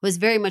expecting was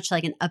very much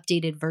like an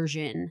updated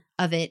version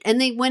of it.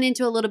 And they went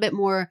into a little bit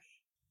more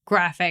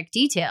graphic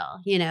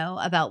detail,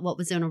 about what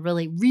was going to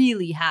really,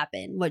 really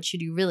happen. What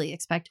should you really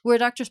expect? Where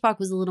Dr. Spock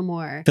was a little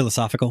more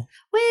philosophical.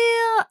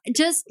 Well,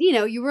 just,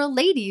 you were a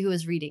lady who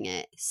was reading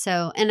it.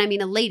 So, and I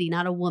mean, a lady,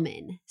 not a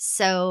woman.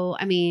 So,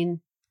 I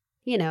mean,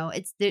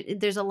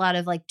 there's a lot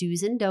of like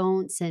do's and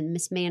don'ts and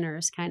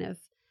mismanners kind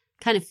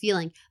of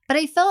feeling. But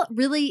I felt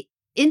really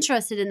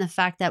interested in the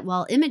fact that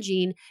while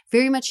Imogene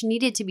very much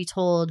needed to be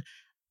told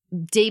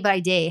day by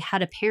day how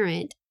to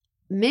parent,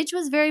 Midge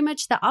was very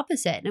much the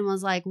opposite and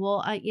was like,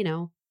 well, I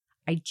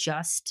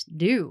just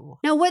do.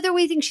 Now, whether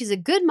we think she's a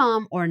good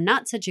mom or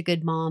not such a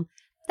good mom,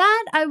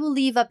 that I will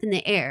leave up in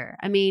the air.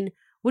 I mean,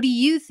 what do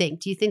you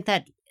think? Do you think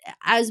that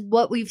as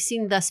what we've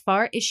seen thus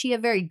far, is she a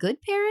very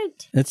good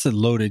parent? That's a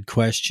loaded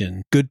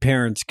question. Good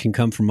parents can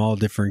come from all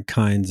different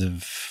kinds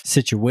of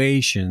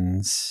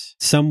situations.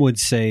 Some would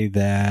say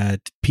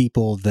that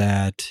people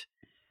that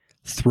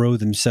throw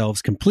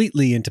themselves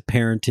completely into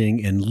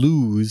parenting and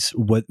lose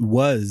what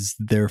was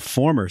their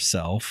former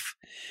self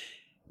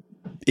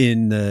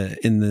in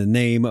the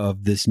name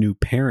of this new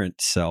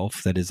parent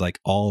self that is like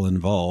all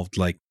involved,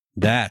 like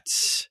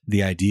that's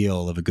the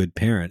ideal of a good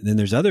parent. And then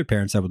there's other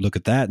parents that would look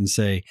at that and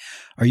say,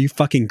 are you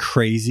fucking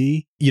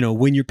crazy?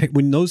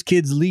 When those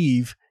kids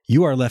leave,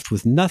 you are left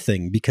with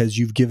nothing because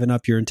you've given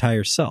up your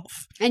entire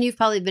self. And you've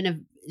probably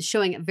been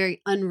showing a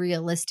very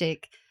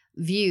unrealistic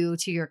view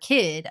to your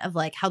kid of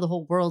like how the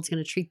whole world's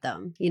going to treat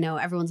them.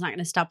 Everyone's not going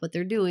to stop what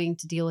they're doing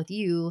to deal with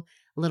you,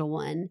 little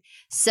one.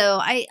 So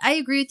I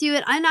agree with you.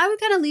 And I would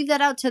kind of leave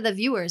that out to the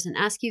viewers and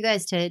ask you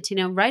guys to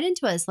write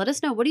into us. Let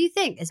us know. What do you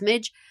think? Is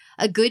Midge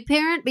a good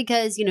parent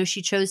because,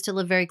 she chose to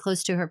live very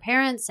close to her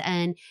parents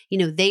and,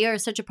 they are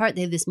such a part,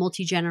 they have this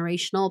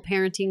multi-generational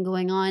parenting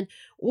going on?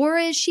 Or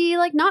is she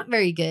like not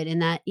very good in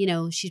that,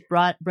 she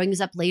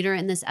brings up later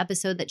in this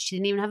episode that she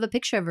didn't even have a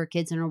picture of her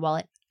kids in her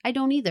wallet? I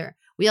don't either.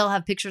 We all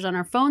have pictures on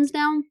our phones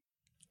now.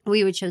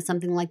 We would show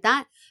something like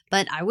that,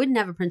 but I would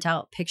never print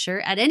out a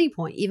picture at any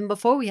point, even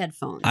before we had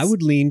phones. I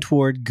would lean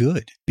toward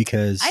good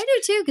because I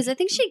do too, because I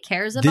think she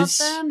cares about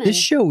them. This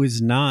show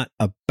is not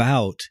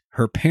about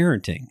her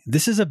parenting.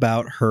 This is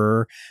about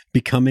her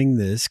becoming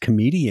this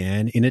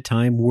comedian in a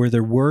time where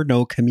there were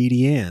no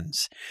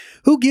comedians.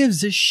 Who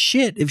gives a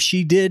shit if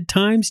she did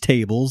times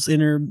tables in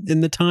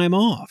the time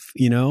off?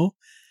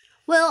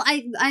 Well,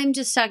 I'm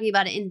just talking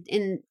about it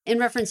in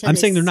reference to I'm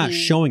saying they're not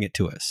showing it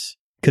to us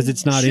because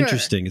it's not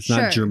interesting. It's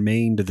not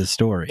germane to the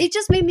story. It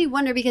just made me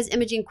wonder because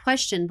Imogen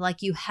questioned,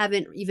 like, you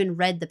haven't even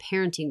read the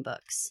parenting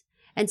books.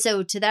 And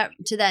so to that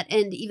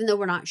end, even though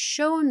we're not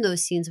shown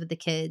those scenes with the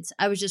kids,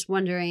 I was just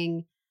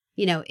wondering,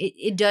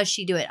 does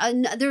she do it?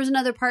 There was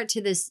another part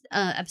to this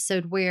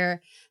episode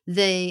where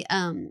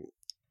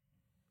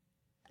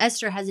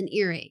Esther has an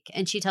earache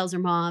and she tells her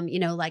mom,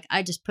 like,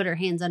 I just put her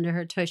hands under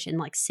her tush and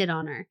like sit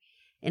on her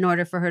in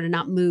order for her to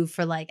not move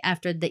for like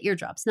after the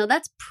eardrops. Now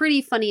that's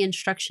pretty funny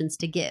instructions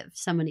to give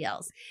somebody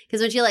else. Because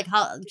when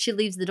she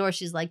leaves the door,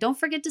 she's like, don't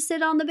forget to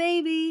sit on the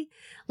baby.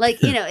 Like,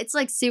 it's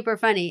like super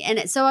funny.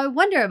 And so I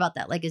wonder about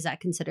that. Like, is that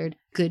considered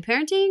good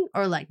parenting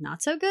or like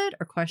not so good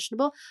or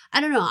questionable?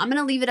 I don't know. I'm going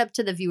to leave it up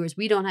to the viewers.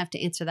 We don't have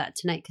to answer that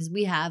tonight because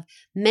we have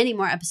many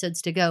more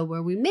episodes to go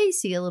where we may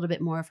see a little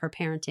bit more of her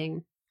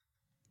parenting.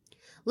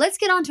 Let's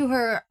get on to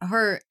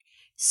her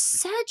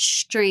such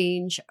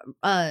strange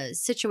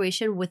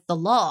situation with the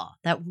law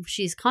that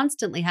she's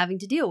constantly having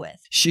to deal with.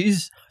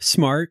 She's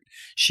smart.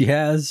 She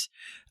has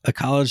a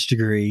college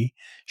degree.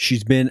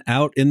 She's been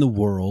out in the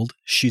world.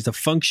 She's a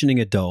functioning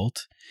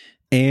adult.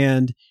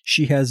 And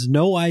she has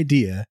no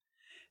idea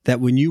that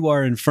when you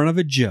are in front of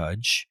a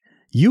judge,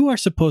 you are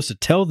supposed to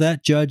tell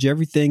that judge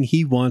everything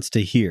he wants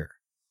to hear.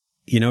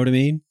 You know what I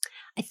mean?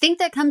 I think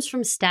that comes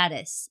from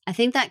status. I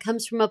think that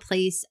comes from a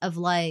place of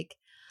like,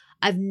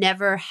 I've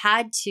never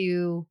had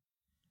to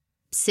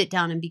sit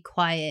down and be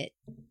quiet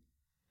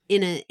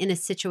in a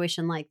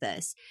situation like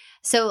this.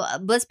 So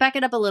let's back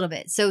it up a little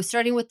bit. So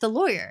starting with the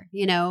lawyer,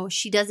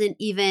 she doesn't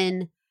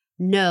even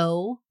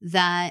know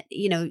that,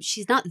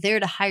 she's not there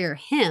to hire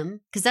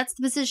him because that's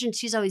the position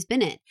she's always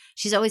been in.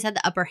 She's always had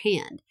the upper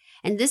hand.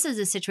 And this is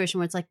a situation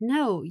where it's like,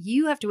 no,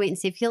 you have to wait and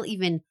see if he'll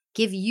even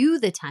give you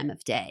the time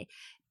of day.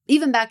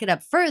 Even back it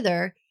up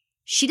further,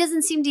 she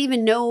doesn't seem to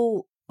even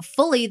know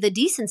fully the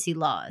decency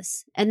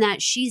laws and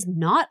that she's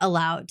not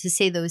allowed to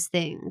say those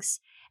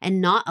things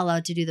and not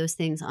allowed to do those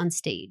things on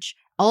stage.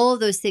 All of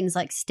those things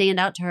like stand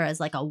out to her as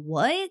like a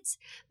what?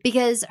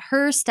 Because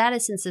her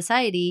status in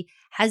society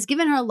has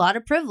given her a lot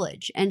of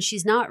privilege and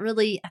she's not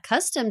really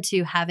accustomed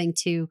to having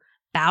to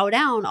bow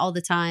down all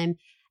the time.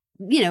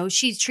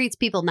 She treats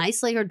people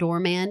nicely, her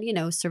doorman,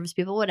 serves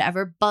people,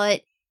 whatever,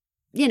 but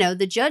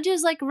the judge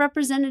is like a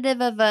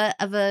representative of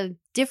a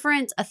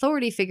different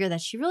authority figure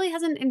that she really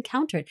hasn't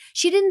encountered.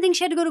 She didn't think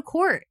she had to go to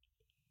court.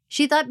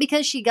 She thought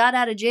because she got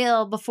out of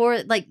jail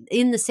before, like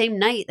in the same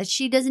night, that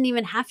she doesn't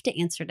even have to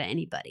answer to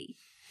anybody.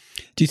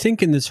 Do you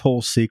think in this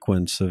whole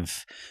sequence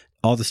of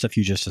all the stuff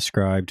you just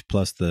described,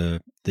 plus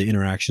the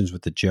interactions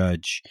with the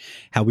judge,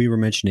 how we were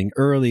mentioning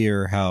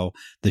earlier, how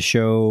the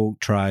show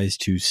tries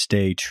to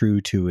stay true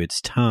to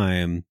its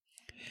time,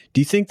 do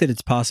you think that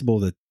it's possible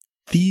that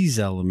these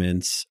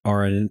elements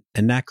are an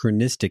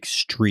anachronistic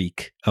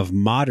streak of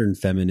modern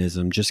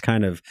feminism, just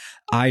kind of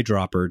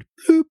eyedroppered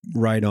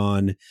right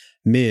on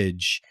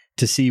Midge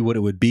to see what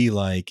it would be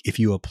like if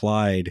you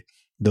applied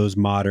those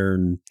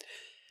modern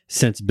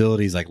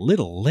sensibilities like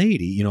little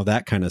lady, you know,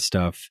 that kind of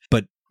stuff,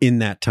 but in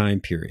that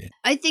time period.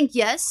 I think,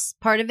 yes,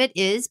 part of it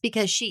is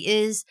because she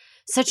is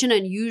such an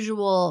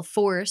unusual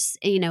force,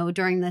 you know,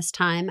 during this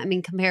time. I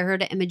mean, compare her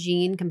to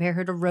Imogene, compare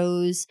her to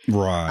Rose.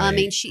 Right. I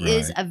mean, she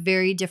is a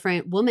very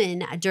different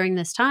woman during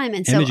this time.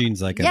 And so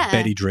Imogene's like a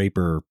Betty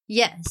Draper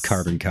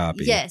carbon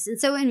copy. Yes.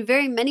 And so in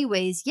very many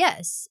ways,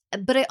 yes.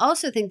 But I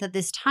also think that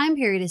this time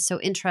period is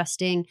so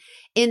interesting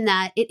in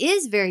that it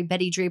is very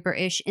Betty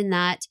Draper-ish in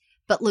that,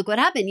 but look what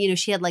happened. You know,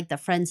 she had like the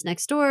friends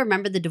next door.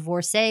 Remember the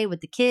divorcee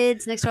with the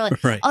kids next door?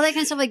 Like, right. All that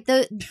kind of stuff. Like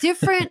the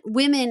different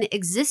women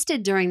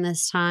existed during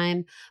this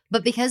time.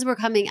 But because we're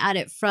coming at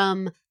it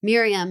from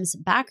Miriam's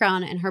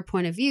background and her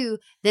point of view,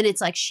 then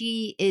it's like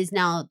she is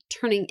now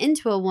turning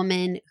into a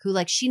woman who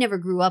like she never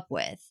grew up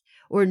with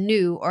or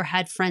knew or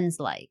had friends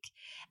like.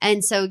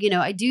 And so, you know,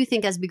 I do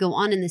think as we go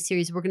on in the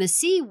series, we're going to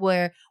see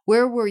where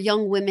were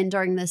young women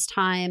during this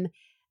time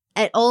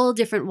at all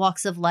different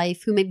walks of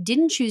life who maybe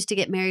didn't choose to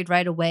get married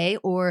right away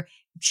or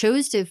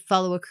chose to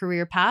follow a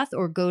career path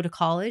or go to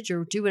college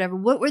or do whatever.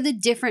 What were the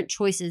different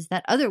choices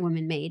that other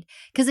women made?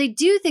 Because I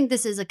do think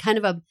this is a kind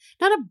of a,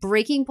 not a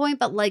breaking point,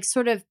 but like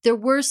sort of there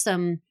were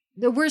some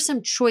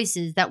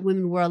choices that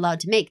women were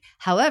allowed to make.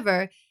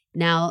 However,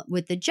 now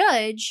with the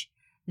judge,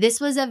 this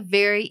was a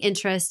very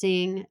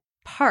interesting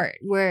part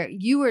where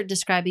you were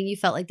describing, you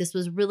felt like this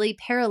was really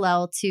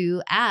parallel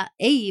to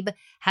Abe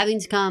having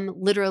to come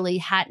literally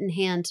hat in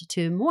hand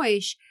to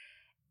Moish.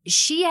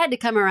 She had to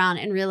come around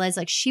and realize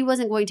like she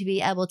wasn't going to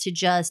be able to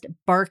just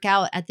bark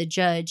out at the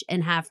judge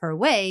and have her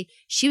way.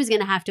 She was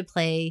going to have to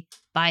play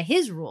by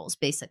his rules,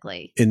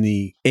 basically. In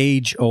the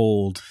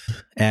age-old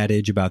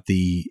adage about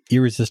the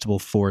irresistible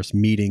force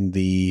meeting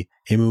the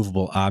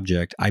immovable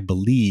object, I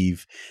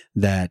believe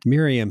that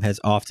Miriam has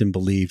often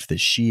believed that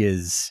she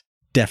is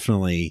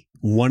definitely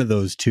one of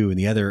those two, and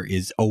the other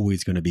is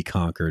always going to be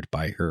conquered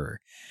by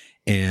her.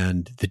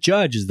 And the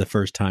judge is the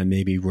first time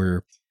maybe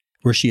where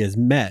she has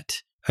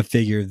met a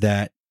figure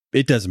that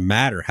it doesn't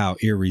matter how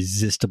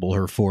irresistible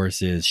her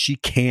force is, she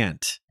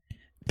can't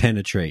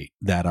penetrate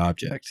that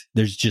object.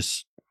 There's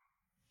just,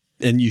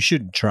 and you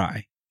shouldn't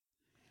try.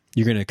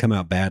 You're going to come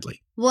out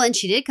badly. Well, and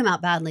she did come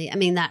out badly. I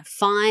mean, that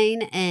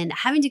fine and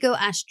having to go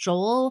ask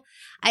Joel,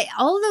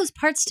 all of those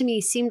parts to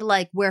me seemed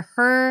like where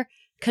her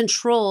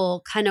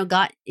control kind of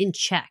got in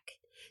check.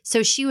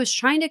 So she was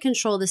trying to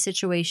control the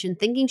situation,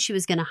 thinking she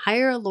was going to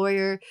hire a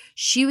lawyer.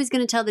 She was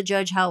going to tell the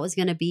judge how it was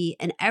going to be,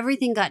 and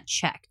everything got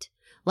checked.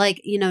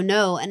 Like, you know,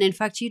 no. And in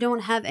fact, you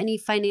don't have any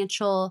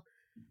financial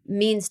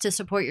means to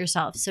support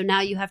yourself. So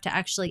now you have to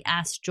actually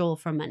ask Joel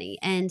for money.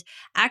 And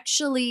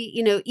actually,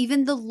 you know,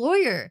 even the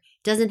lawyer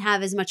doesn't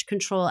have as much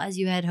control as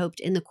you had hoped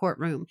in the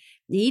courtroom.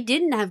 He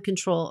didn't have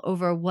control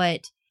over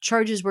what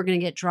charges were going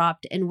to get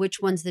dropped and which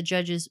ones the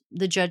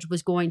judge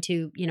was going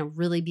to, you know,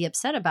 really be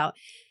upset about.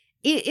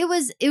 It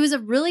was a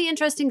really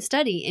interesting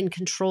study in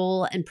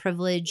control and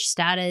privilege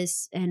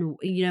status and,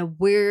 you know,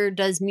 where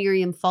does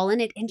Miriam fall in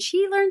it? And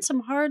she learned some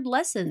hard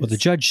lessons. Well, the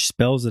judge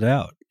spells it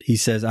out. He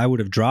says, I would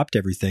have dropped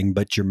everything,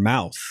 but your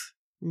mouth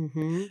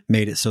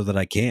made it so that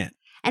I can't.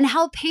 And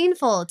how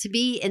painful to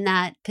be in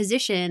that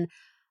position.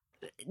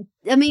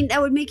 I mean,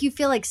 that would make you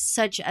feel like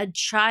such a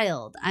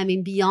child. I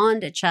mean,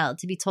 beyond a child,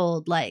 to be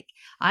told, like,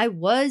 I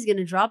was going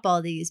to drop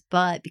all these,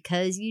 but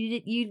because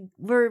you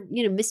were,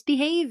 you know,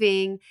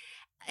 misbehaving.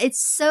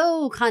 It's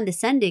so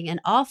condescending and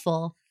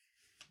awful,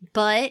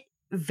 but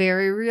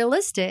very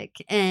realistic.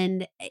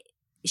 And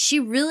she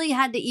really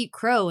had to eat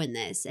crow in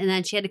this. And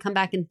then she had to come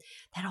back, and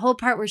that whole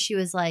part where she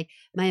was like,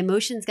 my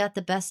emotions got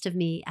the best of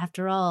me.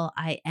 After all,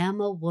 I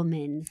am a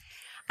woman.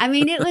 I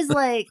mean, it was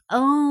like,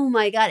 oh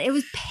my God, it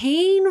was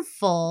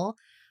painful.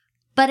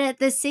 But at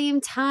the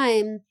same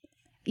time,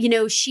 you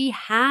know, she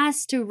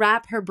has to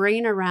wrap her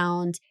brain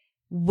around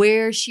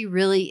where she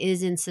really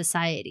is in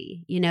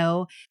society, you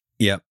know?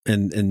 Yep.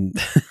 And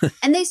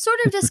and they sort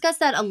of discussed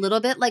that a little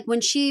bit, like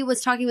when she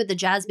was talking with the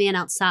jazz man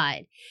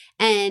outside,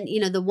 and, you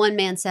know, the one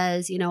man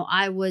says, you know,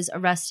 I was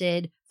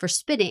arrested for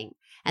spitting.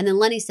 And then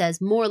Lenny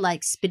says, more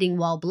like spitting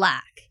while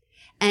black.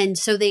 And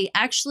so they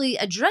actually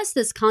address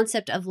this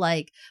concept of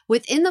like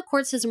within the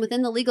court system,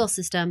 within the legal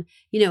system,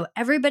 you know,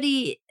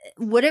 everybody,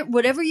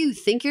 whatever you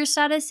think your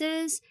status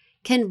is,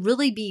 can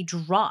really be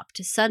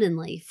dropped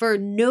suddenly for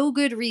no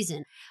good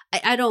reason.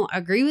 I don't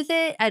agree with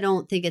it. I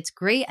don't think it's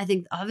great. I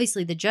think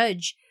obviously the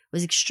judge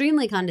was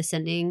extremely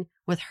condescending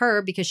with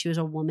her because she was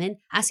a woman,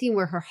 asking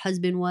where her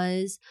husband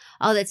was,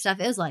 all that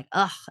stuff. It was like,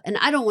 ugh. And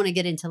I don't want to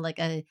get into like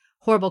a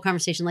horrible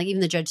conversation. Like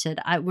even the judge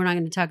said, we're not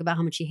going to talk about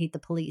how much you hate the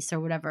police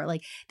or whatever.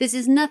 Like this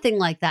is nothing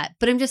like that.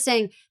 But I'm just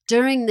saying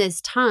during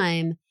this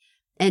time,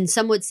 and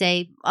some would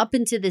say up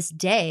into this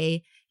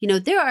day, you know,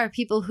 there are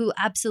people who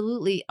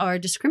absolutely are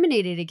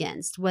discriminated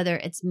against, whether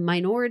it's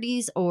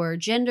minorities or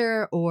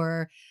gender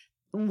or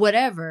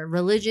whatever,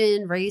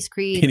 religion, race,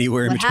 creed,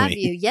 Anywhere in what have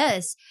between. you.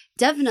 Yes,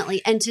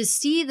 definitely. And to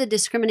see the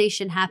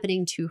discrimination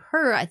happening to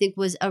her, I think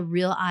was a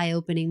real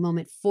eye-opening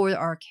moment for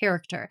our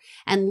character.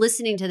 And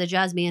listening to the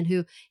jazz man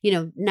who,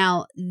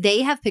 now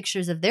they have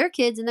pictures of their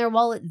kids in their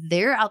wallet.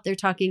 They're out there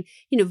talking,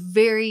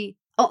 very,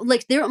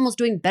 like they're almost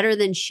doing better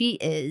than she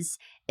is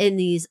in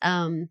these,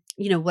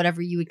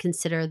 whatever you would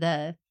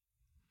consider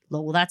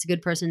well, that's a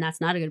good person.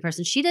 That's not a good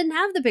person. She didn't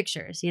have the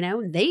pictures,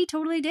 they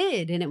totally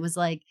did. And it was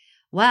like,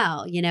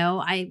 wow,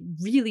 I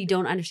really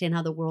don't understand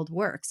how the world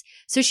works.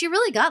 So she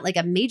really got like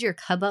a major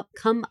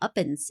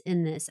come-uppance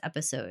in this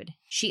episode.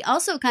 She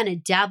also kind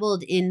of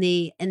dabbled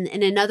in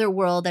another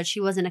world that she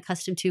wasn't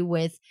accustomed to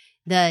with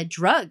the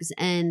drugs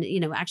and,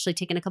 actually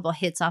taking a couple of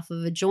hits off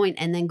of a joint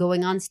and then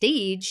going on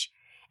stage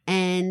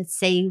and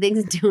saying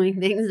things, doing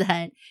things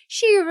that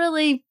she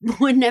really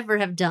would never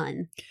have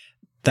done.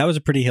 That was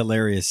a pretty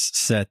hilarious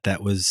set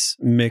that was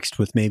mixed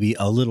with maybe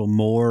a little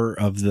more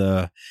of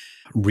the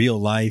real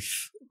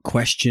life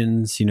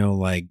questions,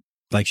 like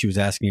she was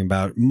asking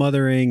about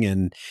mothering,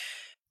 and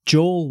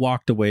Joel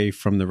walked away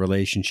from the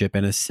relationship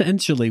and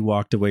essentially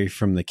walked away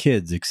from the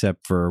kids,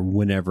 except for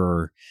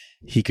whenever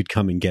he could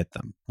come and get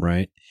them,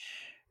 right?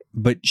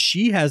 But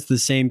she has the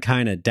same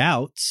kind of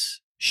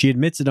doubts. She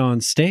admits it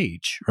on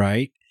stage,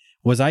 right?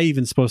 Was I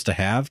even supposed to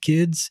have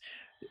kids?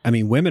 I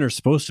mean, women are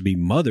supposed to be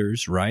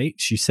mothers, right?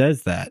 She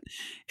says that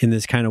in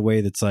this kind of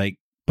way that's like,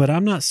 but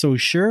I'm not so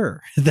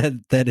sure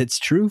that it's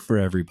true for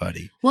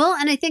everybody. Well,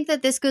 and I think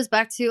that this goes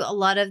back to a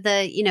lot of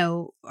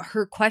the,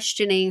 her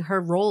questioning her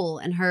role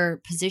and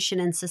her position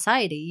in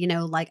society.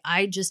 Like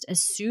I just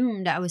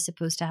assumed I was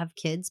supposed to have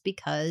kids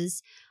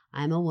because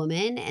I'm a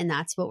woman and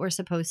that's what we're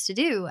supposed to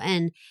do.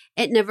 And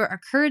it never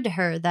occurred to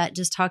her that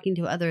just talking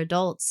to other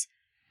adults,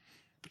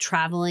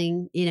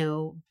 traveling,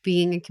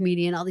 being a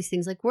comedian, all these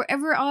things like were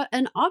ever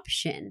an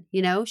option.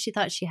 She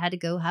thought she had to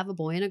go have a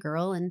boy and a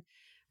girl and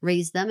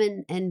raise them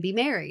and be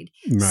married.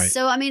 Right.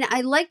 So, I mean,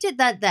 I liked it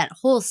that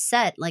whole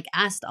set like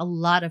asked a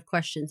lot of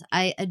questions.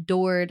 I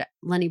adored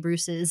Lenny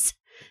Bruce's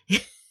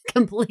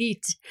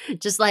complete,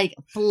 just like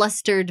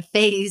flustered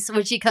face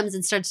when she comes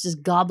and starts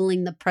just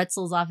gobbling the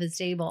pretzels off his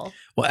table.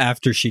 Well,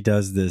 after she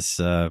does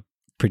this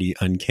pretty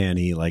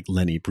uncanny like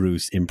Lenny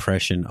Bruce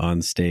impression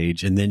on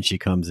stage, and then she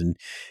comes and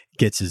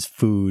gets his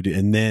food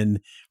and then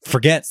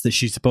forgets that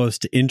she's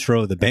supposed to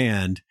intro the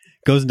band,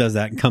 goes and does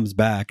that and comes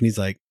back and he's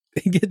like,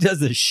 he does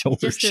this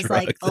shoulder just is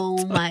shrug. like,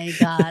 oh my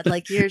God,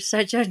 like you're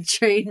such a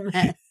train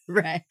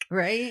wreck,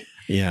 right?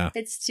 Yeah.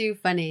 It's too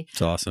funny.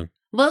 It's awesome.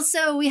 Well,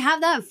 so we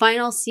have that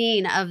final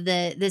scene of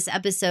this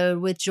episode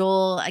with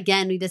Joel.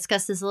 Again, we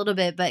discussed this a little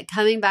bit, but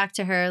coming back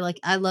to her, like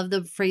I love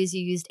the phrase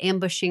you used,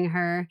 ambushing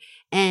her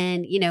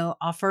and,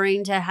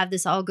 offering to have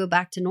this all go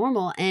back to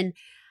normal. And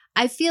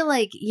I feel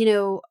like,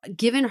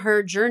 given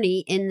her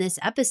journey in this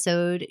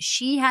episode,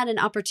 she had an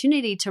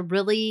opportunity to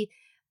really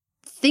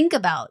think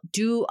about,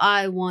 do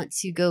I want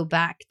to go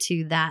back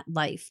to that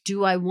life?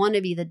 Do I want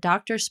to be the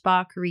Dr.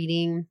 Spock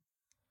reading,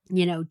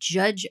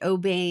 judge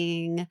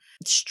obeying,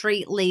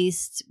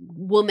 straight-laced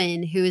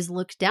woman who is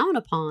looked down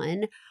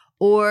upon?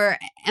 Or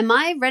am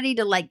I ready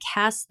to like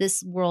cast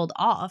this world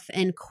off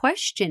and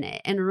question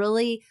it and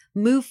really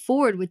move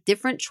forward with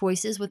different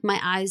choices with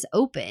my eyes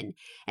open?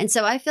 And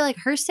so I feel like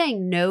her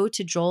saying no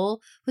to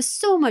Joel was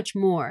so much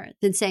more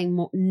than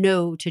saying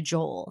no to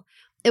Joel.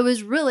 It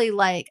was really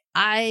like,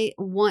 I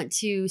want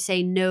to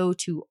say no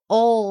to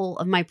all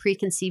of my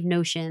preconceived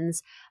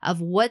notions of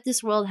what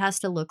this world has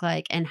to look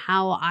like and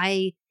how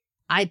I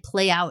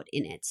play out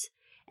in it.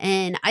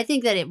 And I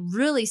think that it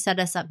really set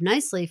us up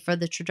nicely for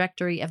the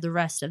trajectory of the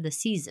rest of the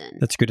season.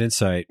 That's good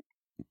insight.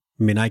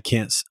 I mean, I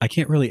can't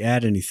really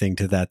add anything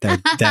to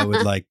that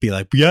would like be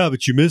like, yeah,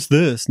 but you missed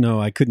this. No,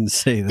 I couldn't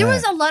say that. There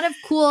was a lot of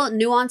cool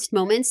nuanced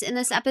moments in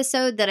this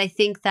episode that I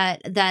think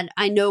that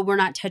I know we're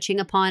not touching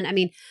upon. I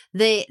mean,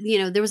 there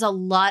was a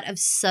lot of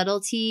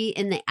subtlety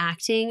in the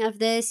acting of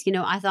this.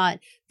 I thought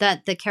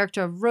that the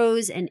character of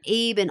Rose and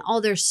Abe and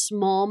all their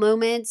small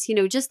moments,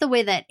 just the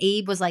way that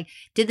Abe was like,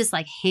 did this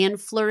like hand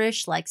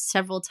flourish like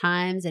several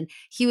times, and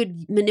he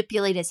would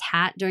manipulate his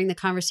hat during the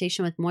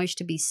conversation with Moish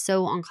to be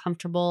so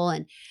uncomfortable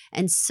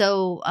and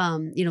so,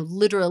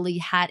 literally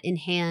hat in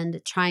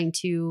hand trying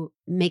to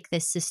make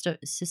this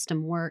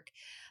system work.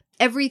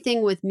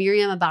 Everything with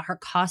Miriam about her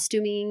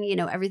costuming,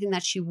 everything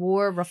that she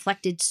wore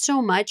reflected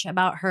so much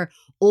about her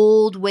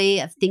old way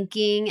of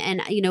thinking.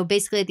 And,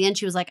 basically at the end,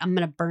 she was like, I'm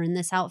going to burn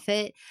this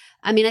outfit.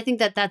 I mean, I think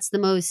that that's the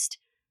most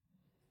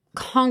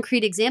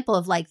concrete example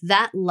of like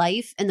that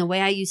life and the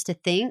way I used to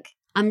think.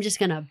 I'm just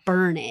going to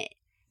burn it.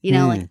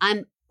 Like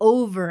I'm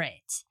over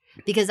it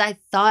because I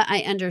thought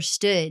I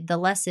understood the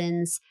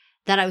lessons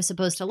that I was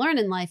supposed to learn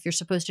in life. You're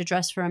supposed to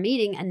dress for a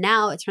meeting. And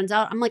now it turns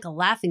out I'm like a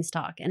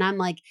laughingstock. And I'm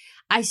like,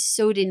 I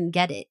so didn't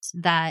get it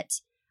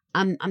that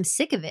I'm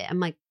sick of it. I'm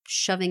like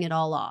shoving it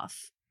all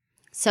off.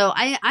 So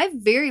I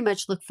very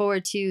much look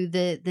forward to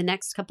the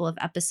next couple of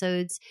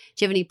episodes.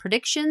 Do you have any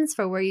predictions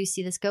for where you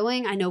see this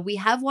going? I know we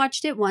have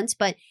watched it once,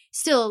 but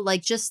still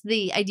like just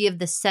the idea of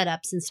the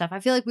setups and stuff. I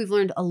feel like we've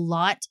learned a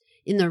lot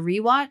in the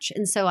rewatch.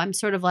 And so I'm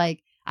sort of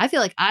like, I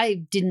feel like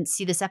I didn't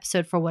see this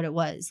episode for what it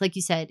was. Like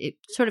you said, it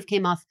sort of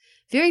came off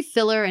very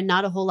filler and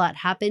not a whole lot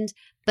happened.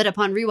 But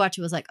upon rewatch,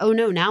 it was like, oh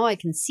no, now I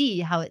can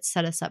see how it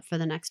set us up for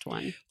the next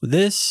one.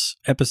 This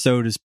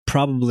episode is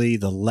probably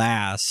the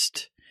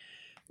last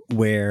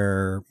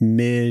where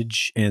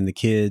Midge and the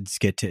kids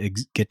get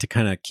to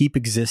kind of keep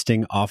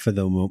existing off of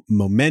the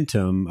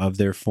momentum of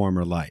their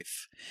former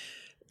life.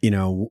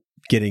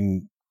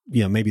 Getting,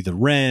 maybe the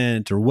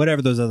rent or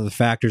whatever those other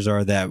factors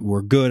are that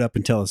were good up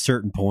until a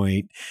certain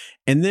point.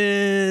 And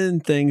then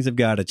things have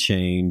got to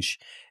change.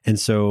 And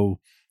so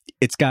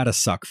it's got to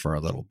suck for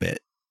a little bit.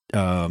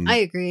 I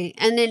agree.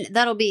 And then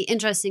that'll be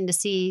interesting to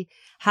see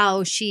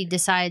how she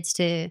decides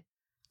to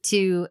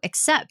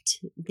accept,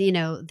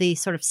 the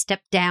sort of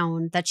step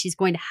down that she's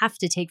going to have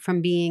to take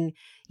from being,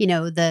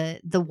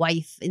 the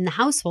wife in the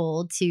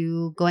household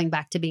to going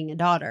back to being a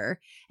daughter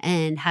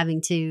and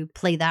having to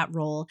play that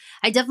role.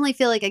 I definitely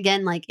feel like,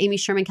 again, like Amy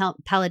Sherman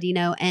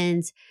Palladino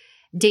and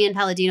Dan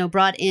Palladino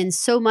brought in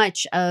so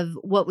much of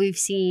what we've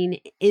seen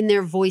in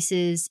their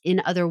voices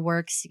in other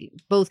works,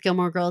 both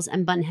Gilmore Girls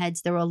and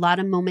Bunheads. There were a lot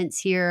of moments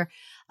here.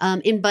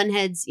 In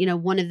Bunheads,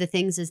 one of the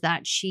things is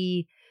that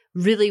she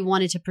really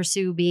wanted to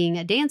pursue being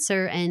a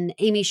dancer, and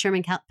Amy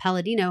Sherman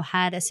Palladino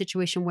had a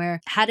situation where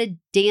had a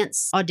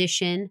dance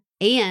audition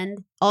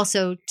and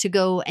also to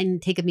go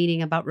and take a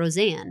meeting about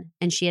Roseanne,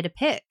 and she had to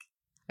pick.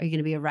 Are you going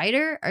to be a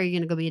writer or are you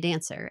going to go be a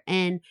dancer?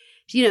 And,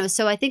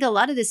 so I think a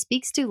lot of this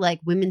speaks to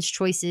like women's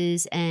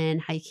choices and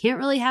how you can't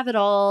really have it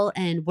all.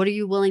 And what are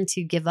you willing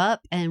to give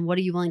up? And what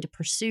are you willing to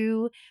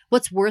pursue?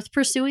 What's worth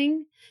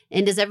pursuing?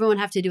 And does everyone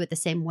have to do it the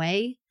same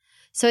way?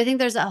 So I think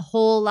there's a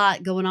whole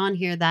lot going on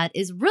here that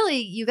is really,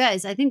 you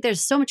guys, I think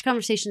there's so much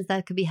conversations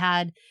that could be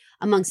had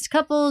amongst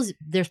couples.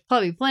 There's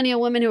probably plenty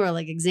of women who are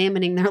like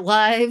examining their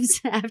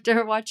lives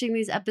after watching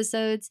these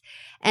episodes.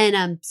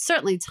 And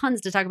certainly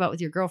tons to talk about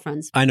with your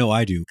girlfriends. I know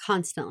I do.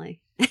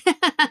 Constantly.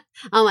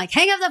 I'm like,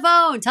 hang up the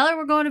phone. Tell her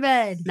we're going to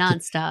bed.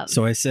 Nonstop.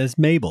 So I says,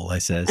 Mabel, I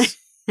says.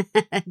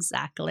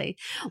 Exactly.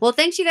 Well,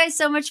 thanks you guys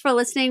so much for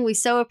listening. We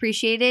so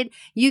appreciate it.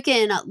 You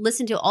can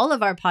listen to all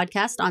of our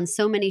podcasts on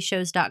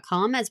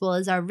SoManyShows.com as well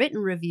as our written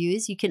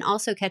reviews. You can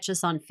also catch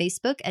us on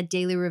Facebook at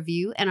Daily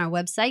Review and our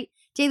website,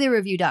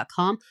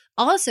 dailyreview.com.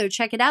 Also,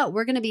 check it out.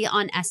 We're going to be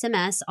on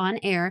SMS on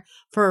air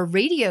for a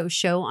radio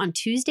show on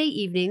Tuesday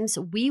evenings.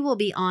 We will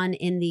be on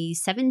in the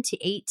 7 to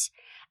 8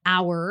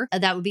 hour.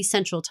 That would be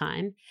Central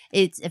Time.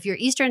 If you're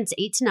Eastern, it's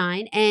 8 to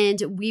 9.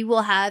 And we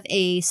will have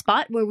a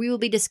spot where we will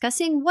be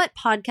discussing what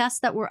podcasts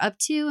that we're up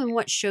to and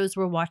what shows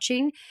we're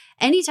watching.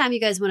 Anytime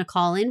you guys want to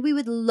call in, we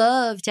would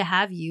love to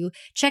have you.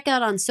 Check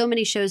out on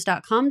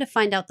SoManyShows.com to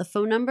find out the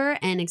phone number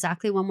and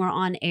exactly when we're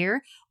on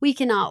air. We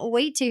cannot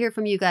wait to hear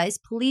from you guys.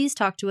 Please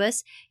talk to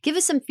us. Give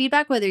us some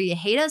feedback, whether you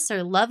hate us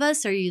or love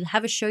us or you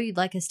have a show you'd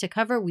like us to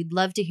cover. We'd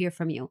love to hear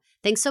from you.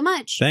 Thanks so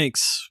much.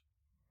 Thanks.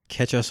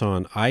 Catch us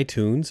on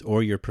iTunes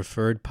or your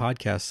preferred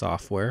podcast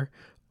software.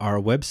 Our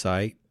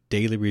website,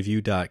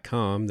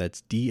 dailyreview.com.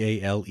 That's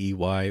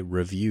DALEY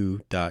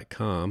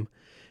review.com.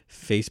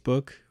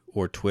 Facebook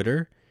or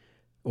Twitter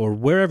or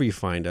wherever you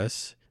find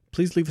us.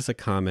 Please leave us a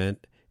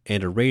comment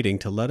and a rating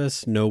to let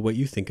us know what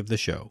you think of the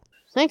show.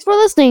 Thanks for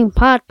listening,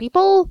 pod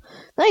people.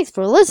 Thanks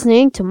for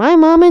listening to my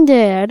mom and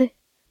dad.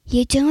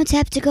 You don't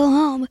have to go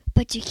home,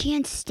 but you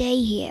can't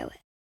stay here.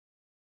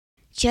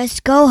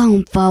 Just go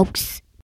home, folks.